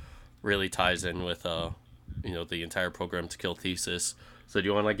of really ties in with the entire Program to Kill thesis. So do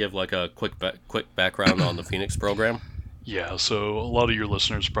you want to give like a quick background on the Phoenix program? Yeah, so a lot of your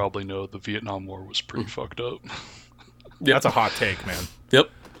listeners probably know the Vietnam War was pretty fucked up. That's a hot take, man. Yep.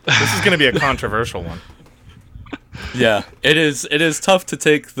 This is going to be a controversial one. Yeah, it is. It is tough to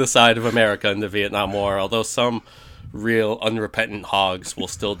take the side of America in the Vietnam War, although some real unrepentant hogs will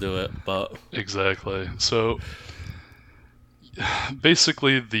still do it. But Exactly. So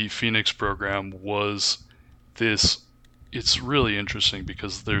basically, the Phoenix program was this. It's really interesting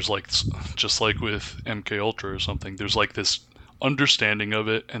because there's like, just like with MK Ultra or something, there's like this understanding of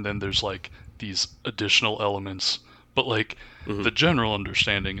it, and then there's like these additional elements. But like the general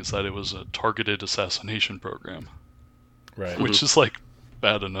understanding is that it was a targeted assassination program, Right. which is like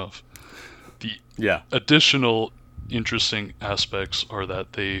bad enough. The yeah, additional interesting aspects are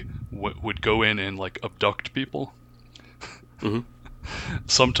that they would go in and like abduct people.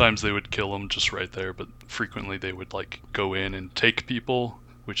 Sometimes they would kill them just right there, but frequently they would like go in and take people,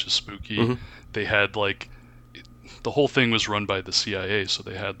 which is spooky. They had like, the whole thing was run by the CIA, so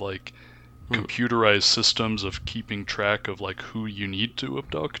they had like computerized systems of keeping track of like who you need to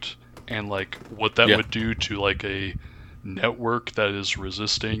abduct and like what that would do to like a network that is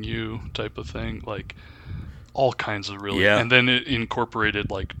resisting you type of thing, like all kinds of really. And then it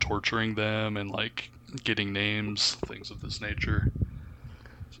incorporated like torturing them and like getting names, things of this nature.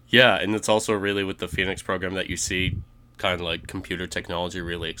 Yeah, and it's also really with the Phoenix program that you see kind of like computer technology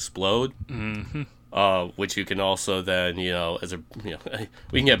really explode. Which you can also then, we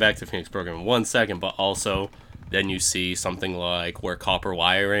can get back to the Phoenix program in 1 second, but also then you see something like where copper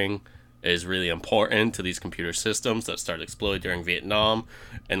wiring is really important to these computer systems that start exploding during Vietnam.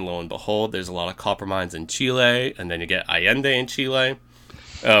 And lo and behold, there's a lot of copper mines in Chile, and then you get Allende in Chile,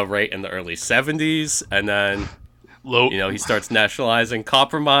 right in the early 70s, and then he starts nationalizing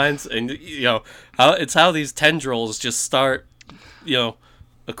copper mines, and how these tendrils just start,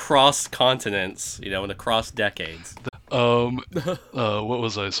 across continents, and across decades. What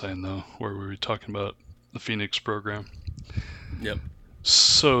was I saying though? Where were we talking about the Phoenix program? Yep.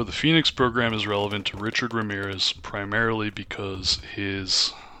 So the Phoenix program is relevant to Richard Ramirez primarily because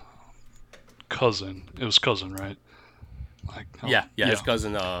his cousin, it was cousin, right? His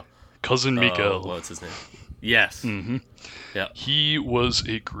cousin, cousin Miguel. What's his name? Yes. Yeah. He was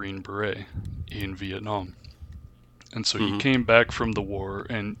a Green Beret in Vietnam. And so he came back from the war,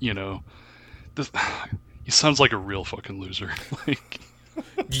 and, he sounds like a real fucking loser. Like,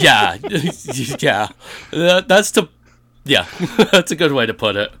 yeah. That's a good way to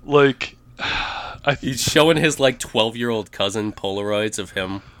put it. Like, he's showing his, 12-year-old cousin Polaroids of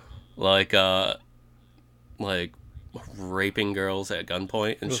him, raping girls at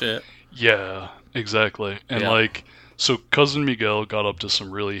gunpoint and shit. Yeah, exactly. And, so Cousin Miguel got up to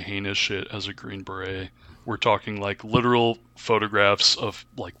some really heinous shit as a Green Beret. We're talking, literal photographs of,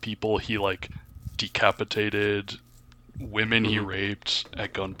 people he, decapitated, women he raped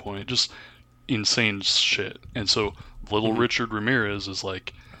at gunpoint, just insane shit. And so little Richard Ramirez is,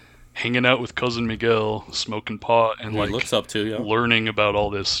 hanging out with Cousin Miguel, smoking pot, and, he looks up to, learning about all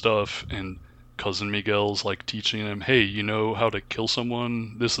this stuff, and Cousin Miguel's teaching him, hey, you know how to kill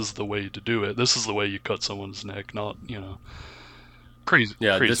someone? This is the way to do it. This is the way you cut someone's neck, not, crazy.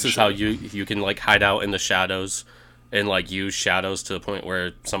 Yeah, crazy this is shit. how you can hide out in the shadows and use shadows to the point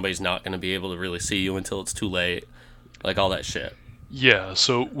where somebody's not going to be able to really see you until it's too late. All that shit. Yeah,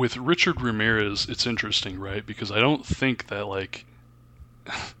 so with Richard Ramirez, it's interesting, right? Because I don't think that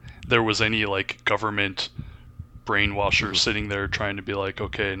there was any government brainwasher sitting there trying to be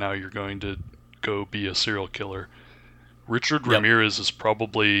okay, now you're going to go be a serial killer. Richard Ramirez is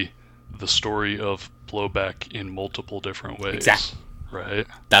probably the story of blowback in multiple different ways. Exactly. Right?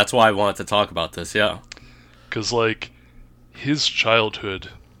 That's why I wanted to talk about this, yeah. Because, his childhood,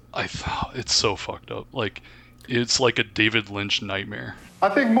 I thought it's so fucked up. It's like a David Lynch nightmare. I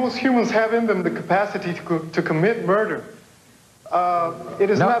think most humans have in them the capacity to commit murder. It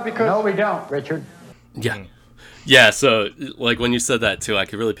is not because... No, we don't, Richard. Yeah. Yeah, so, like, when you said that, too, I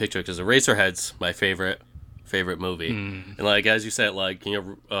could really picture it, because Eraserhead's my favorite movie. And, like, as you said, like,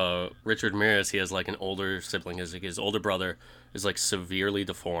 you know, Richard Ramirez, he has, like, an older sibling. His older brother is, like, severely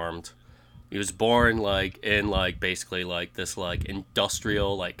deformed. He was born, like, in, like, basically, like, this, like,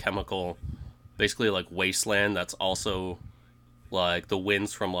 industrial, like, chemical, basically, like, wasteland that's also, like, the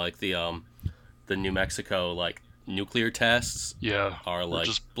winds from, like, the New Mexico, like, nuclear tests are, like,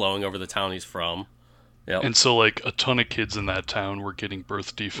 just blowing over the town he's from. Yep. And so, like, a ton of kids in that town were getting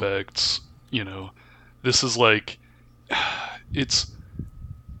birth defects. You know, this is like, it's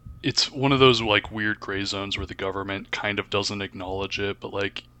one of those, like, weird gray zones where the government kind of doesn't acknowledge it, but,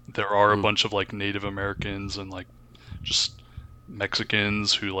 like, there are a bunch of, like, Native Americans and, like, just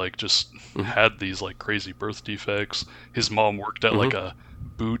Mexicans who, like, just had these, like, crazy birth defects. His mom worked at, like, a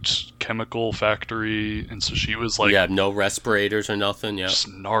boot chemical factory, and so she was, like... Yeah, no respirators or nothing, just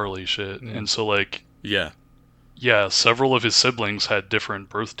gnarly shit. And so, like... Yeah, several of his siblings had different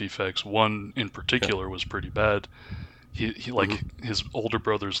birth defects. One in particular was pretty bad. He like his older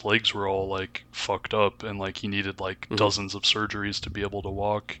brother's legs were all like fucked up, and like he needed like dozens of surgeries to be able to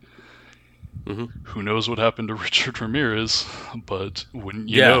walk. Who knows what happened to Richard Ramirez? But wouldn't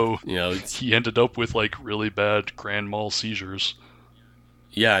you know, he ended up with like really bad grand mal seizures.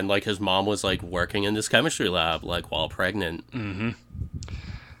 Yeah, and like his mom was like working in this chemistry lab like while pregnant.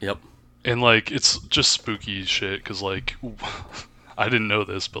 Yep. And, like, it's just spooky shit, because, like, I didn't know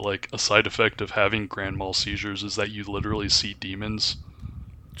this, but, like, a side effect of having grand mal seizures is that you literally see demons.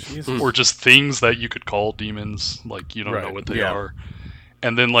 Jesus. Or just things that you could call demons, like, you don't know what they are.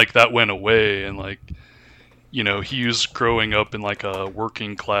 And then, like, that went away, and, like, you know, he was growing up in, like, a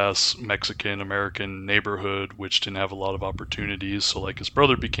working-class Mexican-American neighborhood, which didn't have a lot of opportunities, so, like, his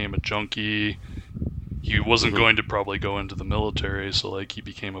brother became a junkie. He wasn't going to probably go into the military, so, like, he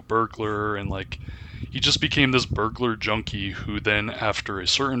became a burglar, and, like, he just became this burglar junkie who then, after a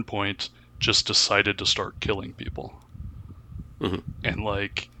certain point, just decided to start killing people. And,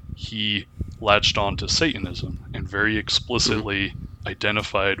 like, he latched on to Satanism and very explicitly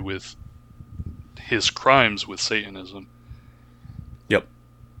identified with his crimes with Satanism. Yep.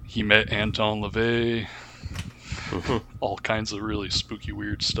 He met Anton LaVey, all kinds of really spooky,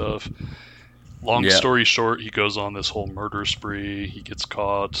 weird stuff. Long story short, he goes on this whole murder spree, he gets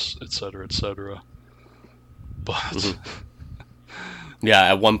caught, etc., etc. But... yeah,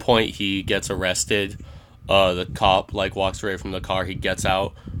 at one point he gets arrested. The cop, like, walks away from the car, he gets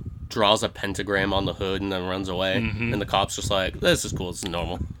out, draws a pentagram on the hood, and then runs away. And the cop's just like, this is cool, this is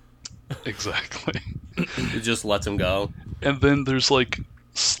normal. Exactly. It just lets him go. And then there's, like,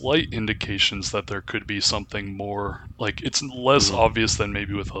 slight indications that there could be something more, like, it's less obvious than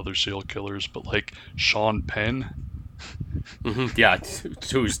maybe with other serial killers, but like Sean Penn, yeah,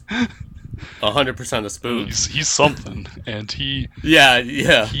 who's 100% a spook. He's something, and he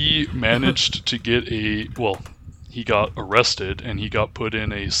managed to get he got arrested and he got put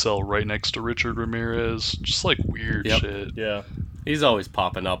in a cell right next to Richard Ramirez, just like weird shit. Yeah, he's always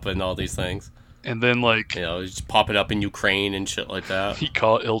popping up in all these things. And then, like... You know, he's popping up in Ukraine and shit like that. He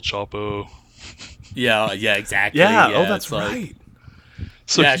caught El Chapo. Yeah, exactly. Yeah, that's right.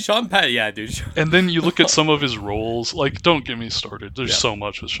 So Sean Penn, dude. And then you look at some of his roles. Like, don't get me started. There's so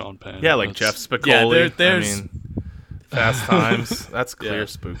much with Sean Penn. Yeah, like Jeff Spicoli. There's... I mean, Fast Times. That's clear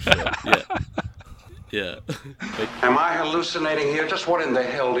spook shit. Yeah. Am I hallucinating here? Just what in the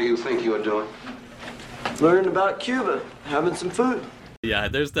hell do you think you are doing? Learning about Cuba, having some food. Yeah,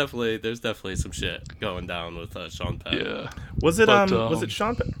 there's definitely some shit going down with Sean Penn. Yeah. Was it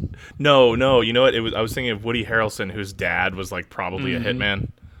Sean Penn? No. You know what? I was thinking of Woody Harrelson, whose dad was like probably a hitman.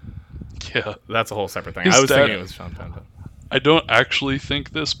 Yeah, that's a whole separate thing. I was thinking it was Sean Penn. I don't actually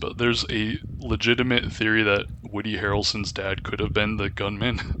think this, but there's a legitimate theory that Woody Harrelson's dad could have been the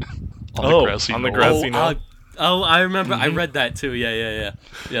gunman on the grassy knoll. I remember. I read that too. Yeah.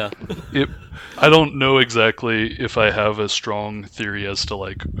 I don't know exactly if I have a strong theory as to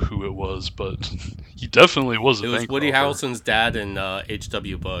like who it was, but he definitely was. It was Woody Harrelson's dad and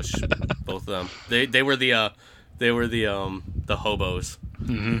H.W. Bush, both of them. They were the hobos.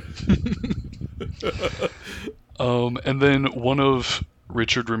 And then one of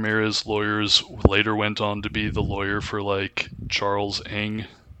Richard Ramirez's lawyers later went on to be the lawyer for like Charles Ng.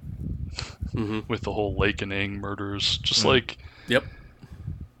 With the whole Lake and Ng murders, just like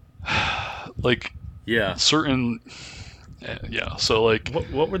certain so like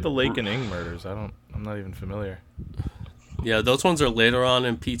what were the Lake and Ng murders? I'm not even familiar. Yeah, those ones are later on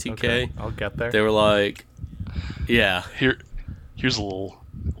in PTK. Okay, I'll get there. They were like Yeah. Here's a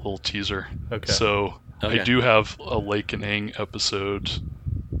little teaser. Okay. So Okay. I do have a Awakening episodes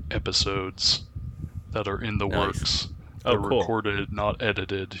that are in the Nice. works. Oh, They're cool. recorded, not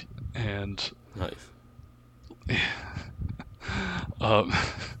edited, and Nice.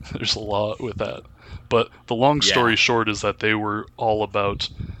 there's a lot with that. But the long story Yeah. short is that they were all about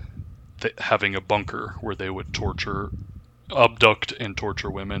having a bunker where they would abduct and torture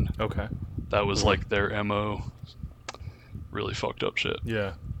women. Okay. That was like their MO. Really fucked up shit.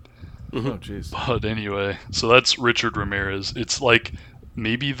 Yeah. Mm-hmm. Oh, jeez. But anyway, so that's Richard Ramirez. It's like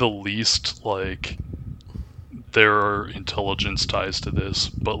maybe the least like there are intelligence ties to this,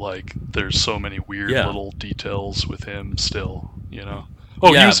 but like there's so many weird Yeah. little details with him still, you know.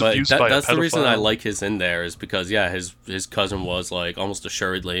 Oh, yeah, he was but abused by a that's the reason I pedophile. like his in there is because his cousin was like almost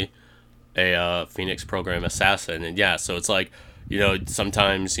assuredly a Phoenix program assassin, and yeah, so it's like, you know,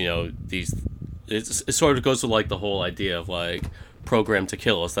 sometimes, you know, it sort of goes with like the whole idea of like program to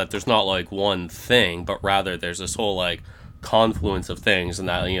kill, is that there's not like one thing, but rather there's this whole like confluence of things, and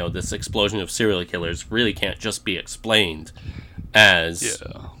that, you know, this explosion of serial killers really can't just be explained as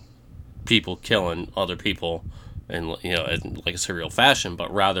people killing other people in, you know, in like a serial fashion,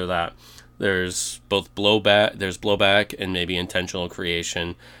 but rather that there's blowback and maybe intentional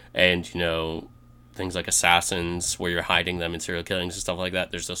creation, and, you know, things like assassins where you're hiding them in serial killings and stuff like that.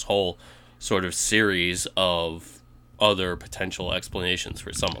 There's this whole sort of series of other potential explanations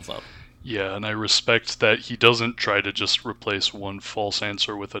for some of them. Yeah, and I respect that he doesn't try to just replace one false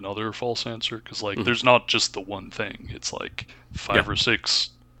answer with another false answer, because like there's not just the one thing. It's like 5 or 6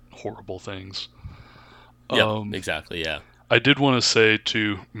 horrible things. Yeah, exactly. Yeah. I did want to say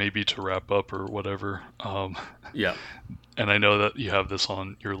to wrap up or whatever. Yeah. And I know that you have this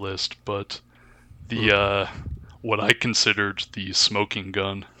on your list, but the what I considered the smoking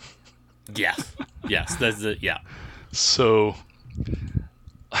gun. Yes. Yes. That's it. Yeah. So,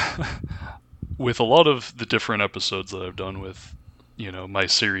 with a lot of the different episodes that I've done with, you know, my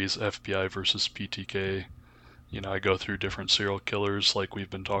series FBI versus PTK, you know, I go through different serial killers like we've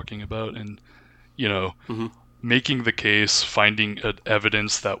been talking about, and, you know, making the case, finding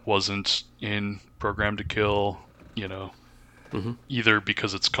evidence that wasn't in Program to Kill, you know, either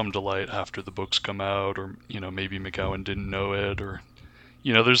because it's come to light after the books come out, or, you know, maybe McGowan didn't know it, or,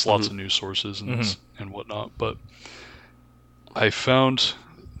 you know, there's lots of news sources and whatnot, but I found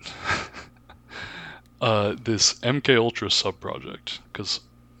this MK Ultra subproject, because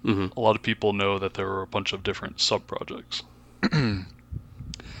a lot of people know that there are a bunch of different subprojects.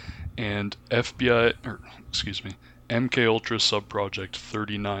 And MK Ultra subproject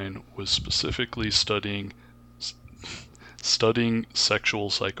 39 was specifically studying sexual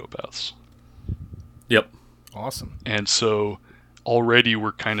psychopaths. Yep. Awesome. And so already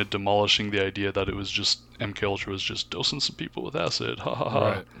we're kind of demolishing the idea that it was just MK Ultra was just dosing some people with acid. Ha ha ha.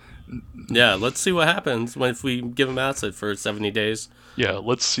 Right. Yeah, let's see what happens if we give him acid for 70 days. Yeah,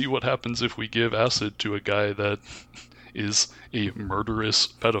 let's see what happens if we give acid to a guy that is a murderous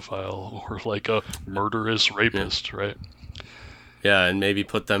pedophile or like a murderous rapist, right? Yeah, and maybe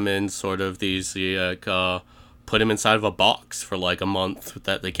put them in sort of these, put them inside of a box for like a month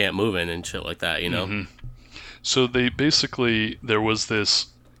that they can't move in and shit like that, you know? So there was this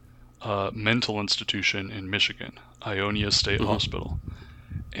mental institution in Michigan, Ionia State Hospital,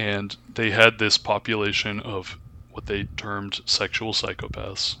 and they had this population of what they termed sexual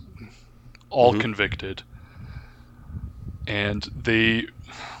psychopaths, all convicted, and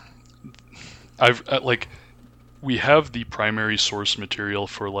we have the primary source material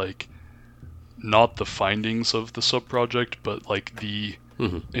for like not the findings of the subproject, but like the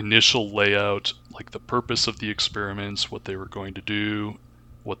initial layout, like the purpose of the experiments, what they were going to do,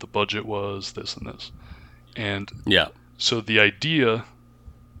 what the budget was, this and this. And so the idea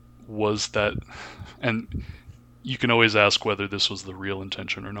was that, and you can always ask whether this was the real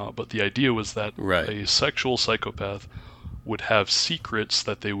intention or not, but the idea was that a sexual psychopath would have secrets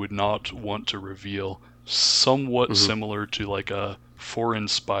that they would not want to reveal, somewhat similar to like a foreign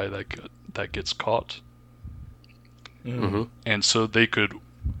spy that gets caught. And so they could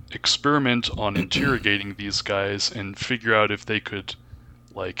experiment on interrogating these guys and figure out if they could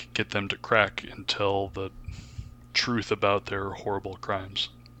like get them to crack and tell the truth about their horrible crimes.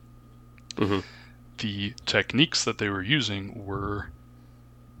 The techniques that they were using were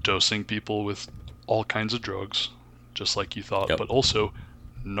dosing people with all kinds of drugs, just like you thought, but also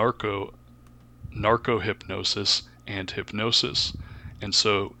narco hypnosis and hypnosis. And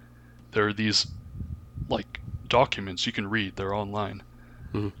so there are these like documents you can read, they're online,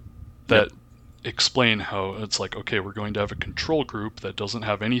 that explain how it's like, okay, we're going to have a control group that doesn't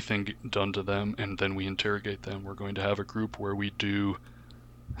have anything done to them, and then we interrogate them. We're going to have a group where we do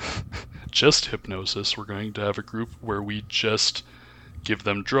just hypnosis. We're going to have a group where we just give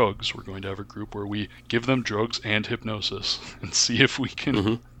them drugs. We're going to have a group where we give them drugs and hypnosis and see if we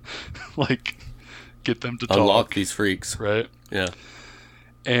can like get them to unlock talk. these freaks. Right? Yeah.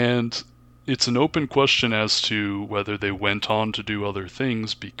 And it's an open question as to whether they went on to do other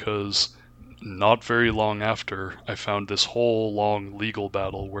things, because not very long after, I found this whole long legal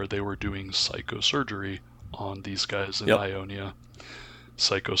battle where they were doing psychosurgery on these guys in Ionia.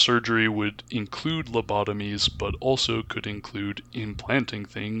 Psychosurgery would include lobotomies, but also could include implanting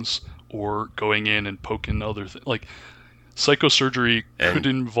things or going in and poking other things. Like, psychosurgery could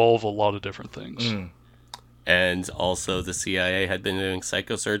involve a lot of different things. And also the CIA had been doing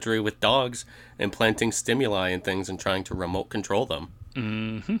psychosurgery with dogs, implanting stimuli and things and trying to remote control them.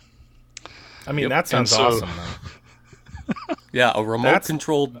 Mm-hmm. I mean, that sounds awesome, though. Yeah, a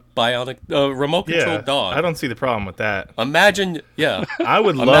remote-controlled bionic, remote-controlled dog. I don't see the problem with that. Imagine, I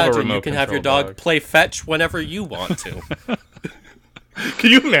would love a remote you can have your dog play fetch whenever you want to.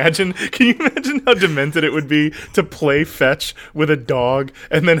 Can you imagine how demented it would be to play fetch with a dog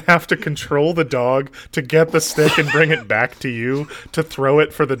and then have to control the dog to get the stick and bring it back to you to throw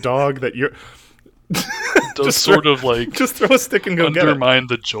it for the dog that you're... Does sort of like just throw a stick and go get it. Undermine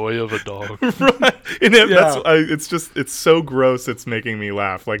the joy of a dog. Right. And it's so gross. It's making me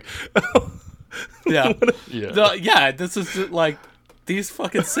laugh. Like, this is just, like, these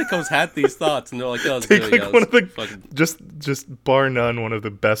fucking sickos had these thoughts, and they're like, "Oh, take like one of the just bar none one of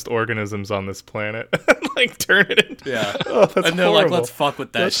the best organisms on this planet, like turn it into that's and they're horrible. like, let's fuck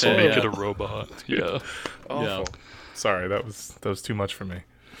with that shit, make it a robot." Yeah, awful. Sorry, that was too much for me.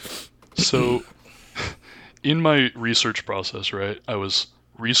 So, in my research process, right, I was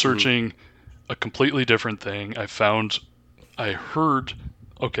researching a completely different thing. I heard,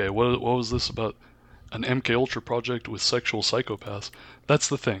 okay, what was this about? An MK Ultra project with sexual psychopaths. That's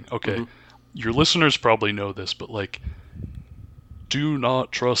the thing. Okay, your listeners probably know this, but like, do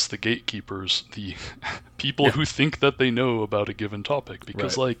not trust the gatekeepers, the people who think that they know about a given topic,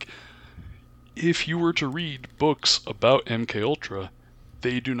 because like, if you were to read books about MK Ultra,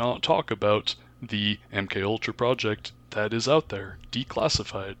 they do not talk about the MK Ultra project that is out there,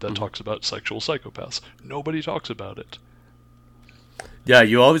 declassified, that talks about sexual psychopaths. Nobody talks about it. Yeah,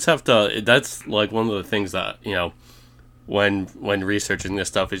 you always have to. That's like one of the things that, you know, when researching this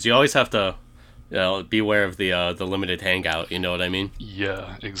stuff, is you always have to, you know, beware of the limited hangout. You know what I mean?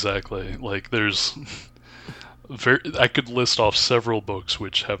 Yeah, exactly. Like, there's I could list off several books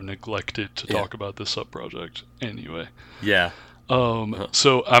which have neglected to talk about this subproject. Anyway. Yeah.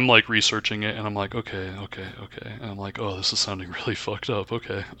 So I'm like researching it, and I'm like, okay, and I'm like, oh, this is sounding really fucked up.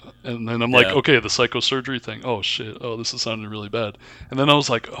 Okay, and then I'm like, okay, the psychosurgery thing. Oh shit. Oh, this is sounding really bad. And then I was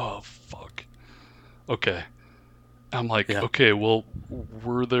like, oh fuck. Okay. I'm like, okay, well,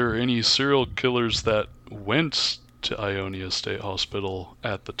 were there any serial killers that went to Ionia State Hospital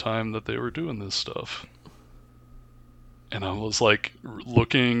at the time that they were doing this stuff? And I was like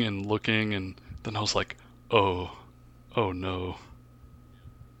looking, and then I was like, oh no.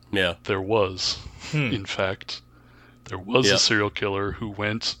 Yeah. There was, in fact, a serial killer who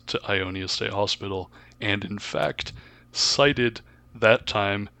went to Ionia State Hospital and, in fact, cited that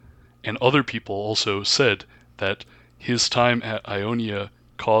time, and other people also said that his time at Ionia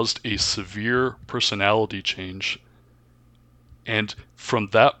caused a severe personality change, and from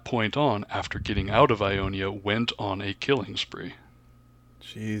that point on, after getting out of Ionia, went on a killing spree.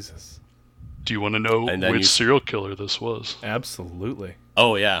 Jesus. Do you want to know which serial killer this was? Absolutely.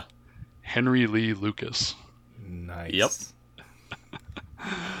 Oh, yeah. Henry Lee Lucas. Nice. Yep.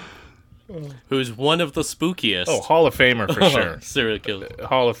 Who's one of the spookiest. Oh, Hall of Famer for sure. Serial killer.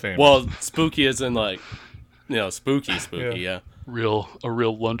 Hall of Famer. Well, spooky as in, like, you know, spooky, yeah. A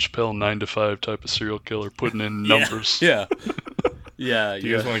real lunch pail 9 to 5 type of serial killer, putting in numbers. Yeah. Yeah. Do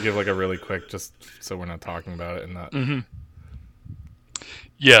you guys want to give like a really quick, just so we're not talking about it and not...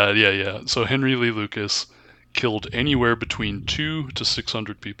 Yeah. So Henry Lee Lucas killed anywhere between 200 to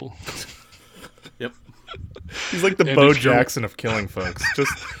 600 people. Yep. He's like the Bo Jackson of killing folks.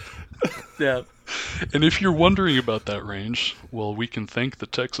 Just yeah. And if you're wondering about that range, well, we can thank the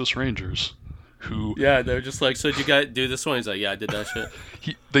Texas Rangers, who they're just like, so did you guys do this one? He's like, yeah, I did that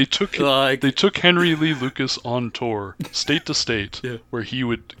shit. They took Henry Lee Lucas on tour, state to state, where he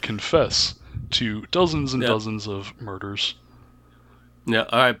would confess to dozens and dozens of murders. Yeah,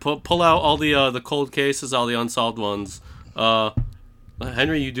 all right. Pull out all the cold cases, all the unsolved ones.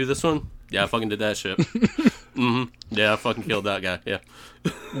 Henry, you do this one? Yeah, I fucking did that shit. Yeah, I fucking killed that guy. Yeah.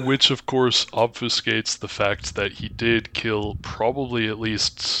 Which, of course, obfuscates the fact that he did kill probably at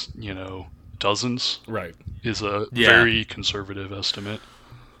least, dozens. Right. Is a Yeah. very conservative estimate.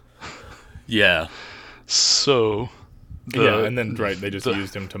 Yeah. So, and then they just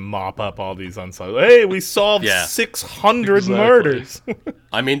used him to mop up all these unsolved. Hey, we solved Yeah. 600 Exactly. murders.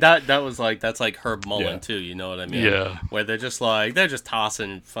 I mean, that's like Herb Mullen, Yeah. too, you know what I mean? Yeah. Where they're just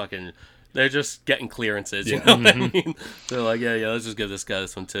tossing fucking... They're just getting clearances, you know what I mean? They're like, yeah, let's just give this guy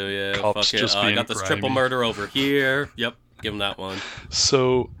this one, too, yeah. Cops fuck it. just I being got this triple grimy. murder over here. Yep, give him that one.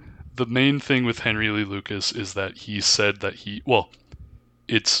 So, the main thing with Henry Lee Lucas is that he said that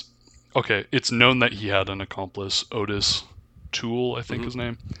it's known that he had an accomplice, Otis Toole, I think his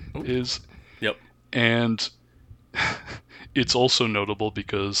name is. Yep. And it's also notable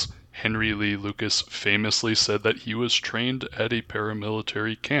because Henry Lee Lucas famously said that he was trained at a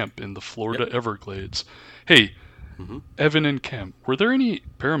paramilitary camp in the Florida Everglades. Hey, Evan and Cam, were there any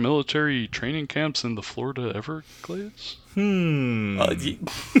paramilitary training camps in the Florida Everglades?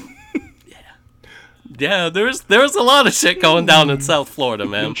 Yeah, there's a lot of shit going down in South Florida,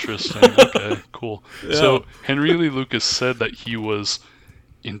 man. Interesting. Okay, cool. So Henry Lee Lucas said that he was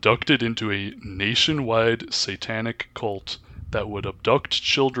inducted into a nationwide satanic cult that would abduct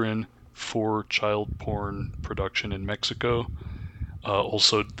children for child porn production in Mexico.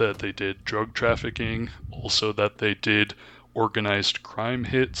 Also that they did drug trafficking. Also that they did organized crime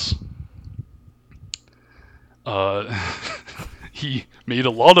hits. He made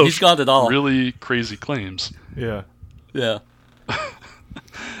a lot of He's got it all. really crazy claims. Yeah. Yeah.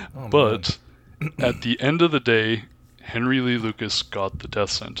 But at the end of the day, Henry Lee Lucas got the death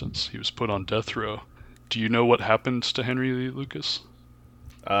sentence. He was put on death row. Do you know what happened to Henry Lee Lucas?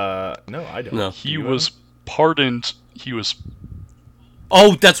 No, I don't. No. He was pardoned.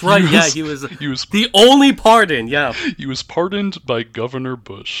 Oh, that's right. He was the only pardon. Yeah. He was pardoned by Governor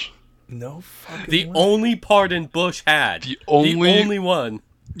Bush. No fucking The way. only pardon Bush had. The only one.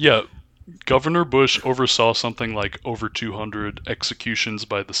 Yeah. Governor Bush oversaw something like over 200 executions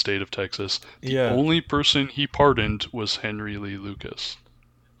by the state of Texas. The only person he pardoned was Henry Lee Lucas.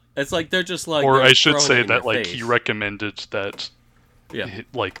 It's like they're just like... Or they're I should throwing say it in that your like face. he recommended that Yeah.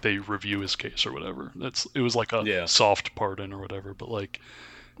 like they review his case or whatever. It was like a soft pardon or whatever, but like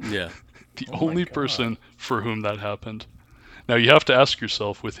Yeah. the only person for whom that happened. Now you have to ask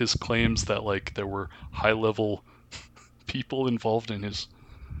yourself, with his claims that like there were high level people involved in his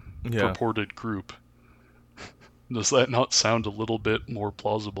purported group, does that not sound a little bit more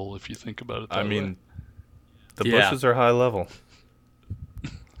plausible if you think about it that way? The Bushes are high level.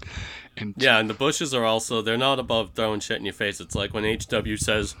 And the Bushes are also, they're not above throwing shit in your face. It's like when HW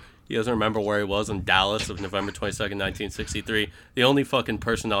says he doesn't remember where he was in Dallas of November 22nd, 1963. The only fucking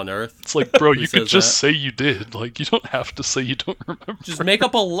person on Earth. It's like, bro, you could says just that. say you did. Like, you don't have to say you don't remember. Just make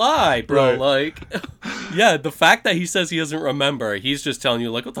up a lie, bro. Right. Like, yeah, the fact that he says he doesn't remember, he's just telling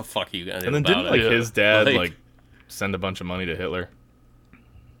you, like, what the fuck are you gonna do And then about didn't it? his dad Like- send a bunch of money to Hitler?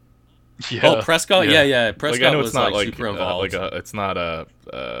 Yeah. Oh, Prescott? Yeah. Prescott I know was it's not super involved. it's not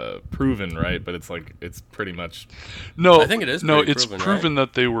proven, right? But it's pretty much. No, I think it is No, pretty it's proven, proven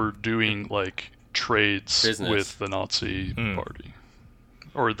that they were doing like trades Business. with the Nazi party,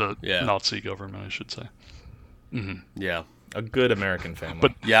 or the Nazi government, I should say. Yeah. A good American family.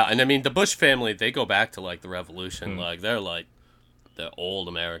 But Yeah, and I mean, the Bush family, they go back to, like, the Revolution. Like, they're old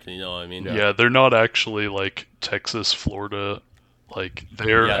American, you know what I mean? yeah, they're not actually like Texas, Florida. Like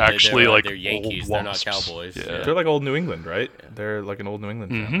they're actually like they're Yankees. old They're not wasps. Cowboys. Yeah. They're like old New England, right? They're like an old New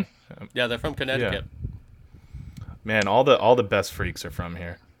England family. Yeah, they're from Connecticut. Man, all the best freaks are from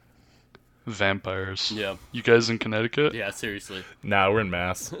here. Vampires. Yeah. You guys in Connecticut? Yeah, seriously. Nah, we're in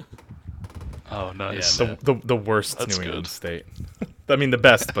Mass. Oh, nice. Yeah, the worst That's New England good. state. I mean, the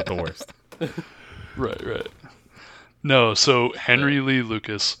best, but the worst. Right. No, so Henry Lee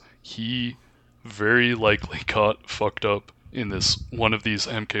Lucas, he very likely got fucked up in this one of these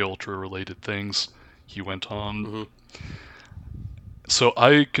MK Ultra related things he went on. So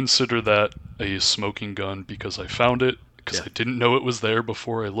I consider that a smoking gun because I found it, because I didn't know it was there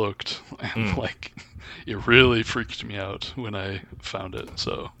before I looked, and like it really freaked me out when I found it.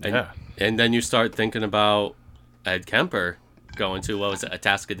 So And then you start thinking about Ed Kemper going to, what was it,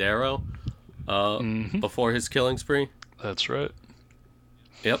 Atascadero before his killing spree. That's right.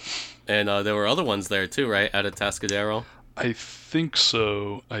 Yep. And there were other ones there too, right, at Atascadero? I think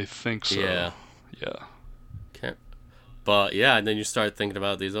so. Yeah. Yeah. Okay. But yeah, and then you start thinking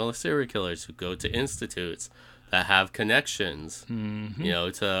about these other serial killers who go to institutes that have connections, you know,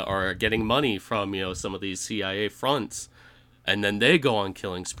 to are getting money from, you know, some of these CIA fronts, and then they go on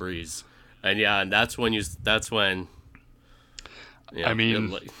killing sprees. And that's when yeah, I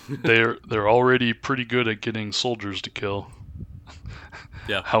mean, they're already pretty good at getting soldiers to kill.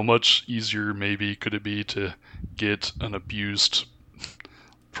 Yeah. How much easier maybe could it be to get an abused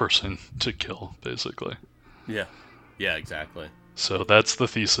person to kill, basically? Yeah. Yeah, exactly. So that's the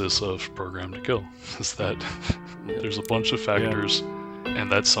thesis of Program to Kill, is that there's a bunch of factors, and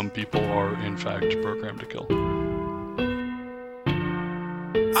that some people are, in fact, programmed to kill.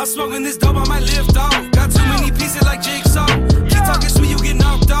 I'm smoking this dope, I might lift off. Got too many pieces like Jigsaw. Keep talking sweet, you get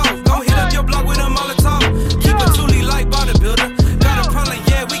knocked off. Gon' hit up your block with a Molotov. Keep a toolie like bodybuilder. Got a problem,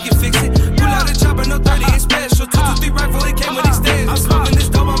 yeah, we can fix it. Pull out a chopper, no 30 ain't special. 223 rifle, it came with extends. I'm smoking this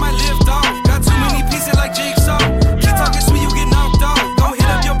dope, I might lift off. Got too many pieces like Jigsaw. Keep talking sweet, you get knocked off. Gon' hit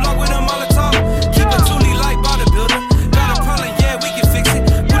up your block with a Molotov. Keep a toolie like bodybuilder. Got a problem, yeah, we can fix it.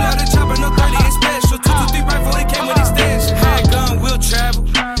 Pull out a chopper, no 30 ain't special. 223 rifle, it came with extends. High gun, will travel.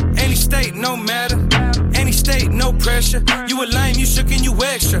 Any state, no matter. Any state, no pressure. You a lame, you shook and you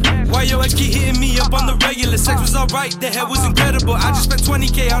extra. Why your ex keep hitting me up on the regular? Sex was alright, the head was incredible. I just spent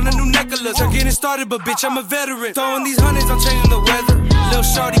 20K on a new necklace. I'm getting started, but bitch, I'm a veteran. Throwing these hundreds, I'm changing the weather. Lil'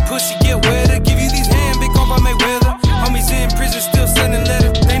 shorty, pussy, get wetter. Give you these hands, big comp, I Mayweather. Homies in prison, still sending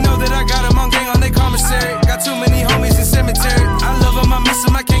letters. They know that I got them on gang on their commissary. Got too many homies in cemetery. I love them, I miss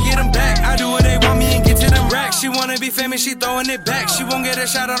them, I can't get them back. I do what they want me and get to them racks. She wanna be famous, she throwing it back. She won't get a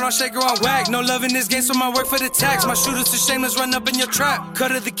shout out on Shaker on Whack. No love in this game, so my work for the tax. My shooters too shameless, run up in your trap.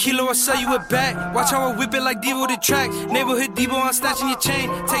 Cut of the kilo, I sell you it back. Watch how I whip it like Devo the track. Neighborhood Devo, I'm snatching your chain.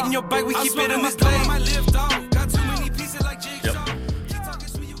 Taking your bike, we keep it in this lane.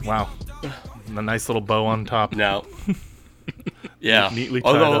 Wow. A nice little bow on top. Now, yeah. Neatly tied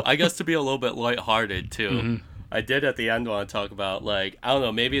Although, up. I guess to be a little bit lighthearted, too, Mhm. I did at the end want to talk about, like, I don't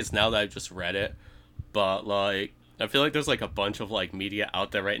know, maybe it's now that I've just read it, but, like, I feel like there's, like, a bunch of, like, media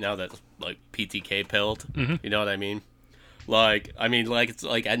out there right now that's, like, PTK pilled. Mhm. You know what I mean? Like, it's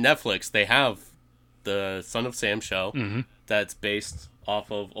like at Netflix, they have the Son of Sam show Mhm. that's based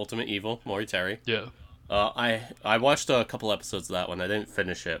off of Ultimate Evil, Maury Terry. Yeah. I watched a couple episodes of that one. I didn't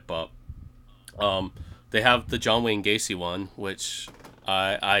finish it, but they have the John Wayne Gacy one, which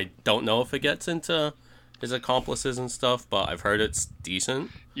I don't know if it gets into his accomplices and stuff, but I've heard it's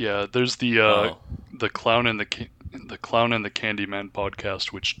decent. Yeah, there's the Clown and the Candyman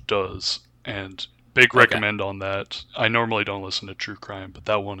podcast, which does, and big recommend on that. I normally don't listen to true crime, but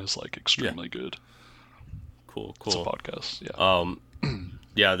that one is like extremely good. Cool. It's a podcast. Yeah.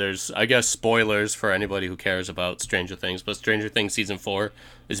 Yeah, there's, I guess, spoilers for anybody who cares about Stranger Things, but Stranger Things Season 4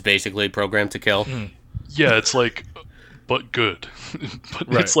 is basically Programmed to Kill. Yeah, it's like, but good. But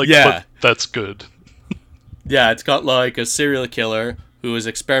Right. it's like, Yeah. but that's good. Yeah, it's got, like, a serial killer who is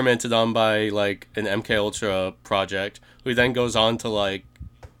experimented on by, like, an MKUltra project, who then goes on to, like,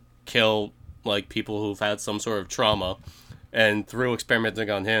 kill, like, people who've had some sort of trauma. And through experimenting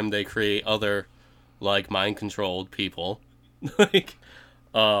on him, they create other, like, mind-controlled people. Like,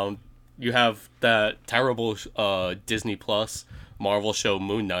 you have that terrible Disney Plus Marvel show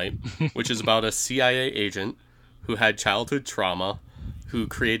Moon Knight, which is about a CIA agent who had childhood trauma, who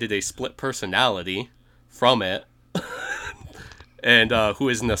created a split personality from it, and who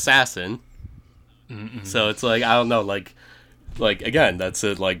is an assassin. So it's like, I don't know, like again, that's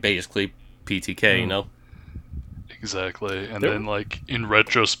like basically PTK, you know? Exactly. And then, like, in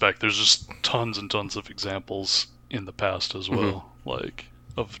retrospect, there's just tons and tons of examples in the past as well, like,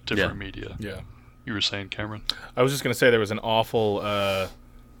 of different media. Yeah. You were saying, Cameron? I was just going to say there was an awful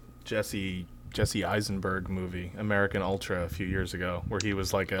Jesse Eisenberg movie, American Ultra, a few years ago, where he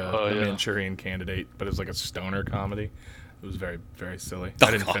was like a Manchurian Candidate, but it was like a stoner comedy. It was very, very silly.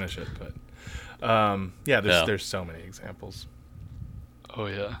 I didn't finish it, but there's so many examples. Oh,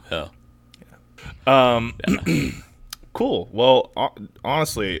 yeah. Yeah. Cool. Well,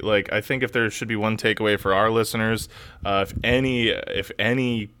 honestly, like, I think if there should be one takeaway for our listeners, if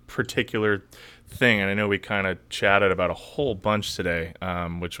any particular thing, and I know we kind of chatted about a whole bunch today,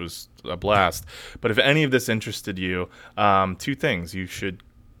 which was a blast, but if any of this interested you, two things: you should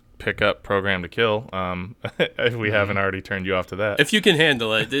pick up Program to Kill, if we haven't already turned you off to that. If you can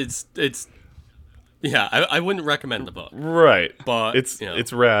handle it, it's yeah, I wouldn't recommend the book. Right. But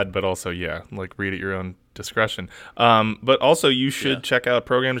it's rad, but also, like, read at your own discretion. But also, you should check out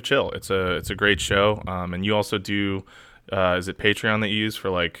Program to Chill. It's a great show. And you also do, is it Patreon that you use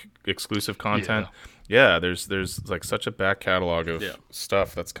for, like, exclusive content? Yeah, there's like such a back catalog of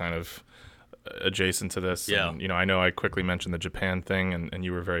stuff that's kind of adjacent to this. Yeah. And, I know I quickly mentioned the Japan thing, and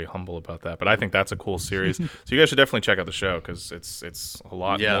you were very humble about that, but I think that's a cool series. So you guys should definitely check out the show, because it's a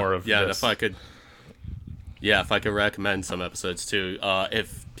lot more of this. If I could Yeah, if I could recommend some episodes too.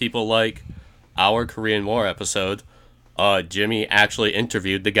 If people like our Korean War episode, Jimmy actually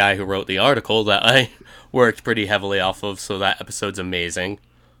interviewed the guy who wrote the article that I worked pretty heavily off of, so that episode's amazing.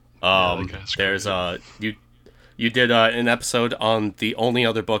 There's you did an episode on the only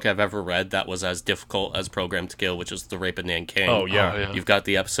other book I've ever read that was as difficult as Program to Kill, which is The Rape of Nanking. Oh yeah. You've got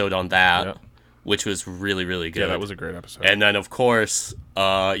the episode on that, which was really, really good. Yeah, that was a great episode. And then, of course,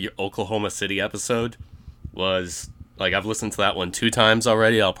 your Oklahoma City episode was, like, I've listened to that one 2 times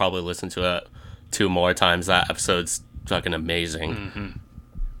already. I'll probably listen to it 2 more times. That episode's fucking amazing. Mm-hmm.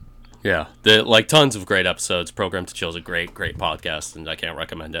 Yeah, tons of great episodes. Program to Chill is a great, great podcast, and I can't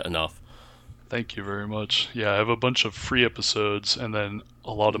recommend it enough. Thank you very much. Yeah, I have a bunch of free episodes, and then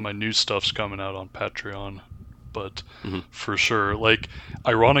a lot of my new stuff's coming out on Patreon. But for sure, like,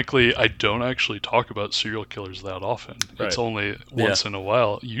 ironically, I don't actually talk about serial killers that often. Right. It's only once in a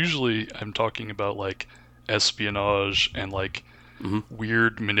while. Usually I'm talking about, like, espionage and, like,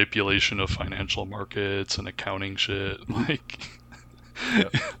 weird manipulation of financial markets and accounting shit. Like,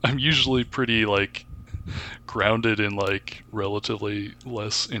 I'm usually pretty, like, grounded in, like, relatively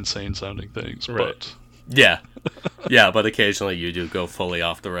less insane sounding things. Right. But Yeah, but occasionally you do go fully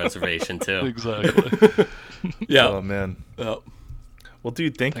off the reservation too. Exactly. Yeah. Oh man. Oh. Well,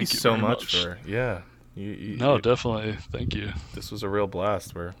 dude, thank you so very much for definitely. Thank you. This was a real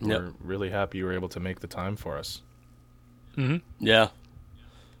blast. We're really happy you were able to make the time for us. Yeah,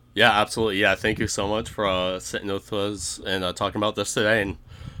 absolutely. Yeah, thank you so much for sitting with us and talking about this today. And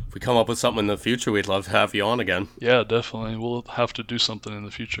if we come up with something in the future, we'd love to have you on again. Yeah, definitely. We'll have to do something in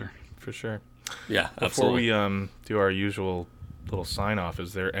the future. For sure. Yeah, Before absolutely. we do our usual little sign off,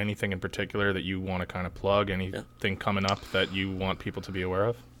 is there anything in particular that you want to kind of plug? Anything coming up that you want people to be aware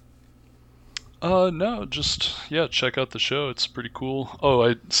of? No, just check out the show. It's pretty cool. Oh,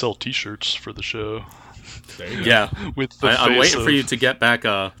 I sell T-shirts for the show. There you go. Yeah, with the I'm waiting of... for you to get back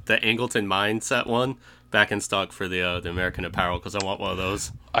the Angleton Mindset one back in stock for the American Apparel, because I want one of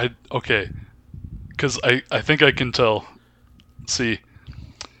those. Because I think I can tell. See,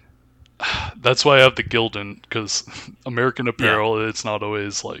 that's why I have the Gildan, because American Apparel, it's not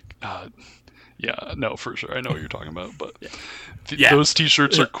always like, no, for sure. I know what you're talking about, but those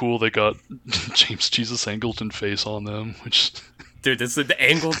T-shirts are cool. They got James Jesus Angleton face on them, which... Dude, this is the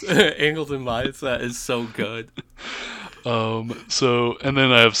Angleton Mindset is so good. And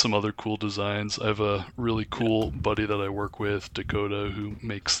then I have some other cool designs. I have a really cool buddy that I work with, Dakota, who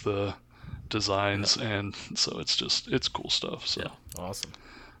makes the designs, and so it's cool stuff. So awesome.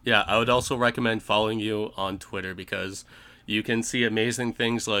 Yeah, I would also recommend following you on Twitter, because you can see amazing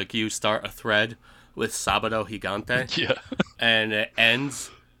things, like you start a thread with Sabado Gigante, and it ends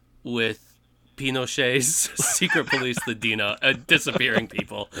with Pinochet's secret police, the DINA, disappearing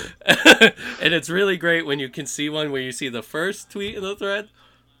people. And it's really great when you can see one where you see the first tweet in the thread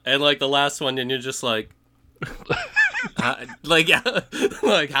and like the last one, and you're just like, like,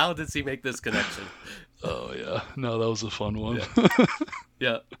 how does he make this connection? Oh yeah, no, that was a fun one.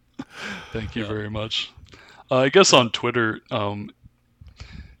 Yeah. Thank you very much. I guess on Twitter,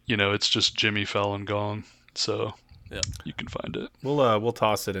 it's just Jimmy Fallon Gong, so you can find it. We'll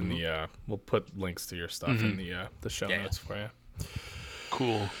toss it in the we'll put links to your stuff in the show notes for you.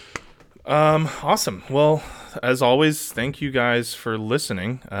 Cool. Awesome. Well, as always, thank you guys for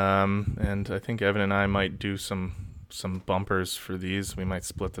listening. And I think Evan and I might do some bumpers for these. We might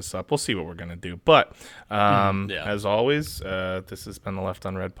split this up. We'll see what we're gonna do. But as always, this has been the Left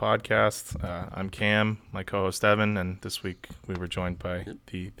Unread podcast. I'm Cam, my co-host Evan, and this week we were joined by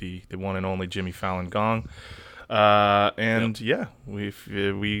the one and only Jimmy Fallon Gong.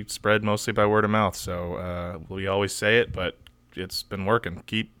 We spread mostly by word of mouth. So we always say it, but it's been working.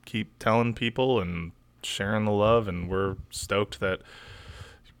 Keep telling people and sharing the love, and we're stoked that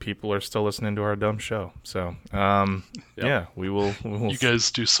people are still listening to our dumb show. So we will. You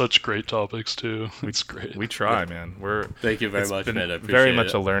guys do such great topics too. It's great. We try, man. Thank you very much, been man. I appreciate very much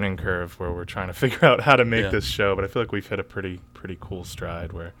it. a learning curve where we're trying to figure out how to make this show, but I feel like we've hit a pretty cool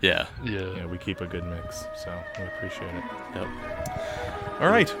stride where we keep a good mix. So we appreciate it. Yep. All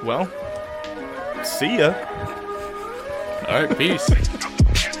right. Well, see ya. All right. Peace.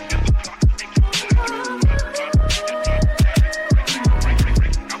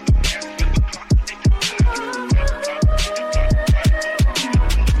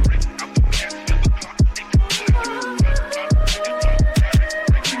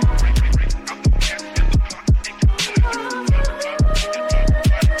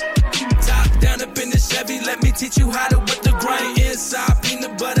 Teach you how to whip the grain inside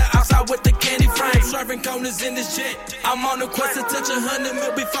peanut butter, outside with the candy frame. Serving cone bonus in this jet. I'm on a quest to touch 100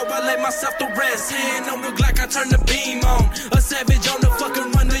 mil before I lay myself to rest. Hand on the Glock, I turn the beam on. A savage on the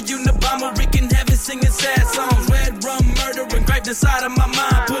fucking run, the Unabomber, wreaking heaven, singing sad songs. Red rum, murder engraved inside of my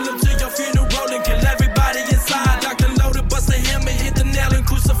mind. Pull up to your funeral and kill everybody inside. Lock and loaded, bust a hammer, hit the nail and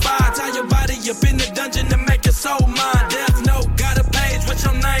crucify. Tie your body up in the dungeon to make your soul mine. Death note, got a page with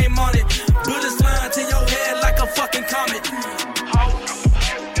your name on it. Bullets flying to your head like a fucking comet.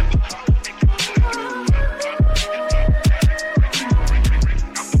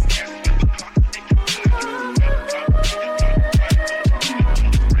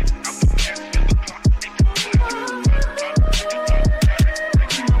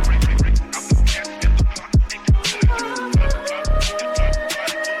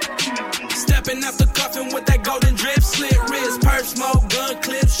 Stepping out the coffin with that golden drip, slit wrist, perp smoke, gun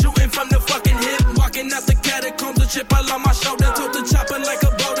clip, shooting from the fucking hip. Walking out the catacombs, a chip all on my shoulder.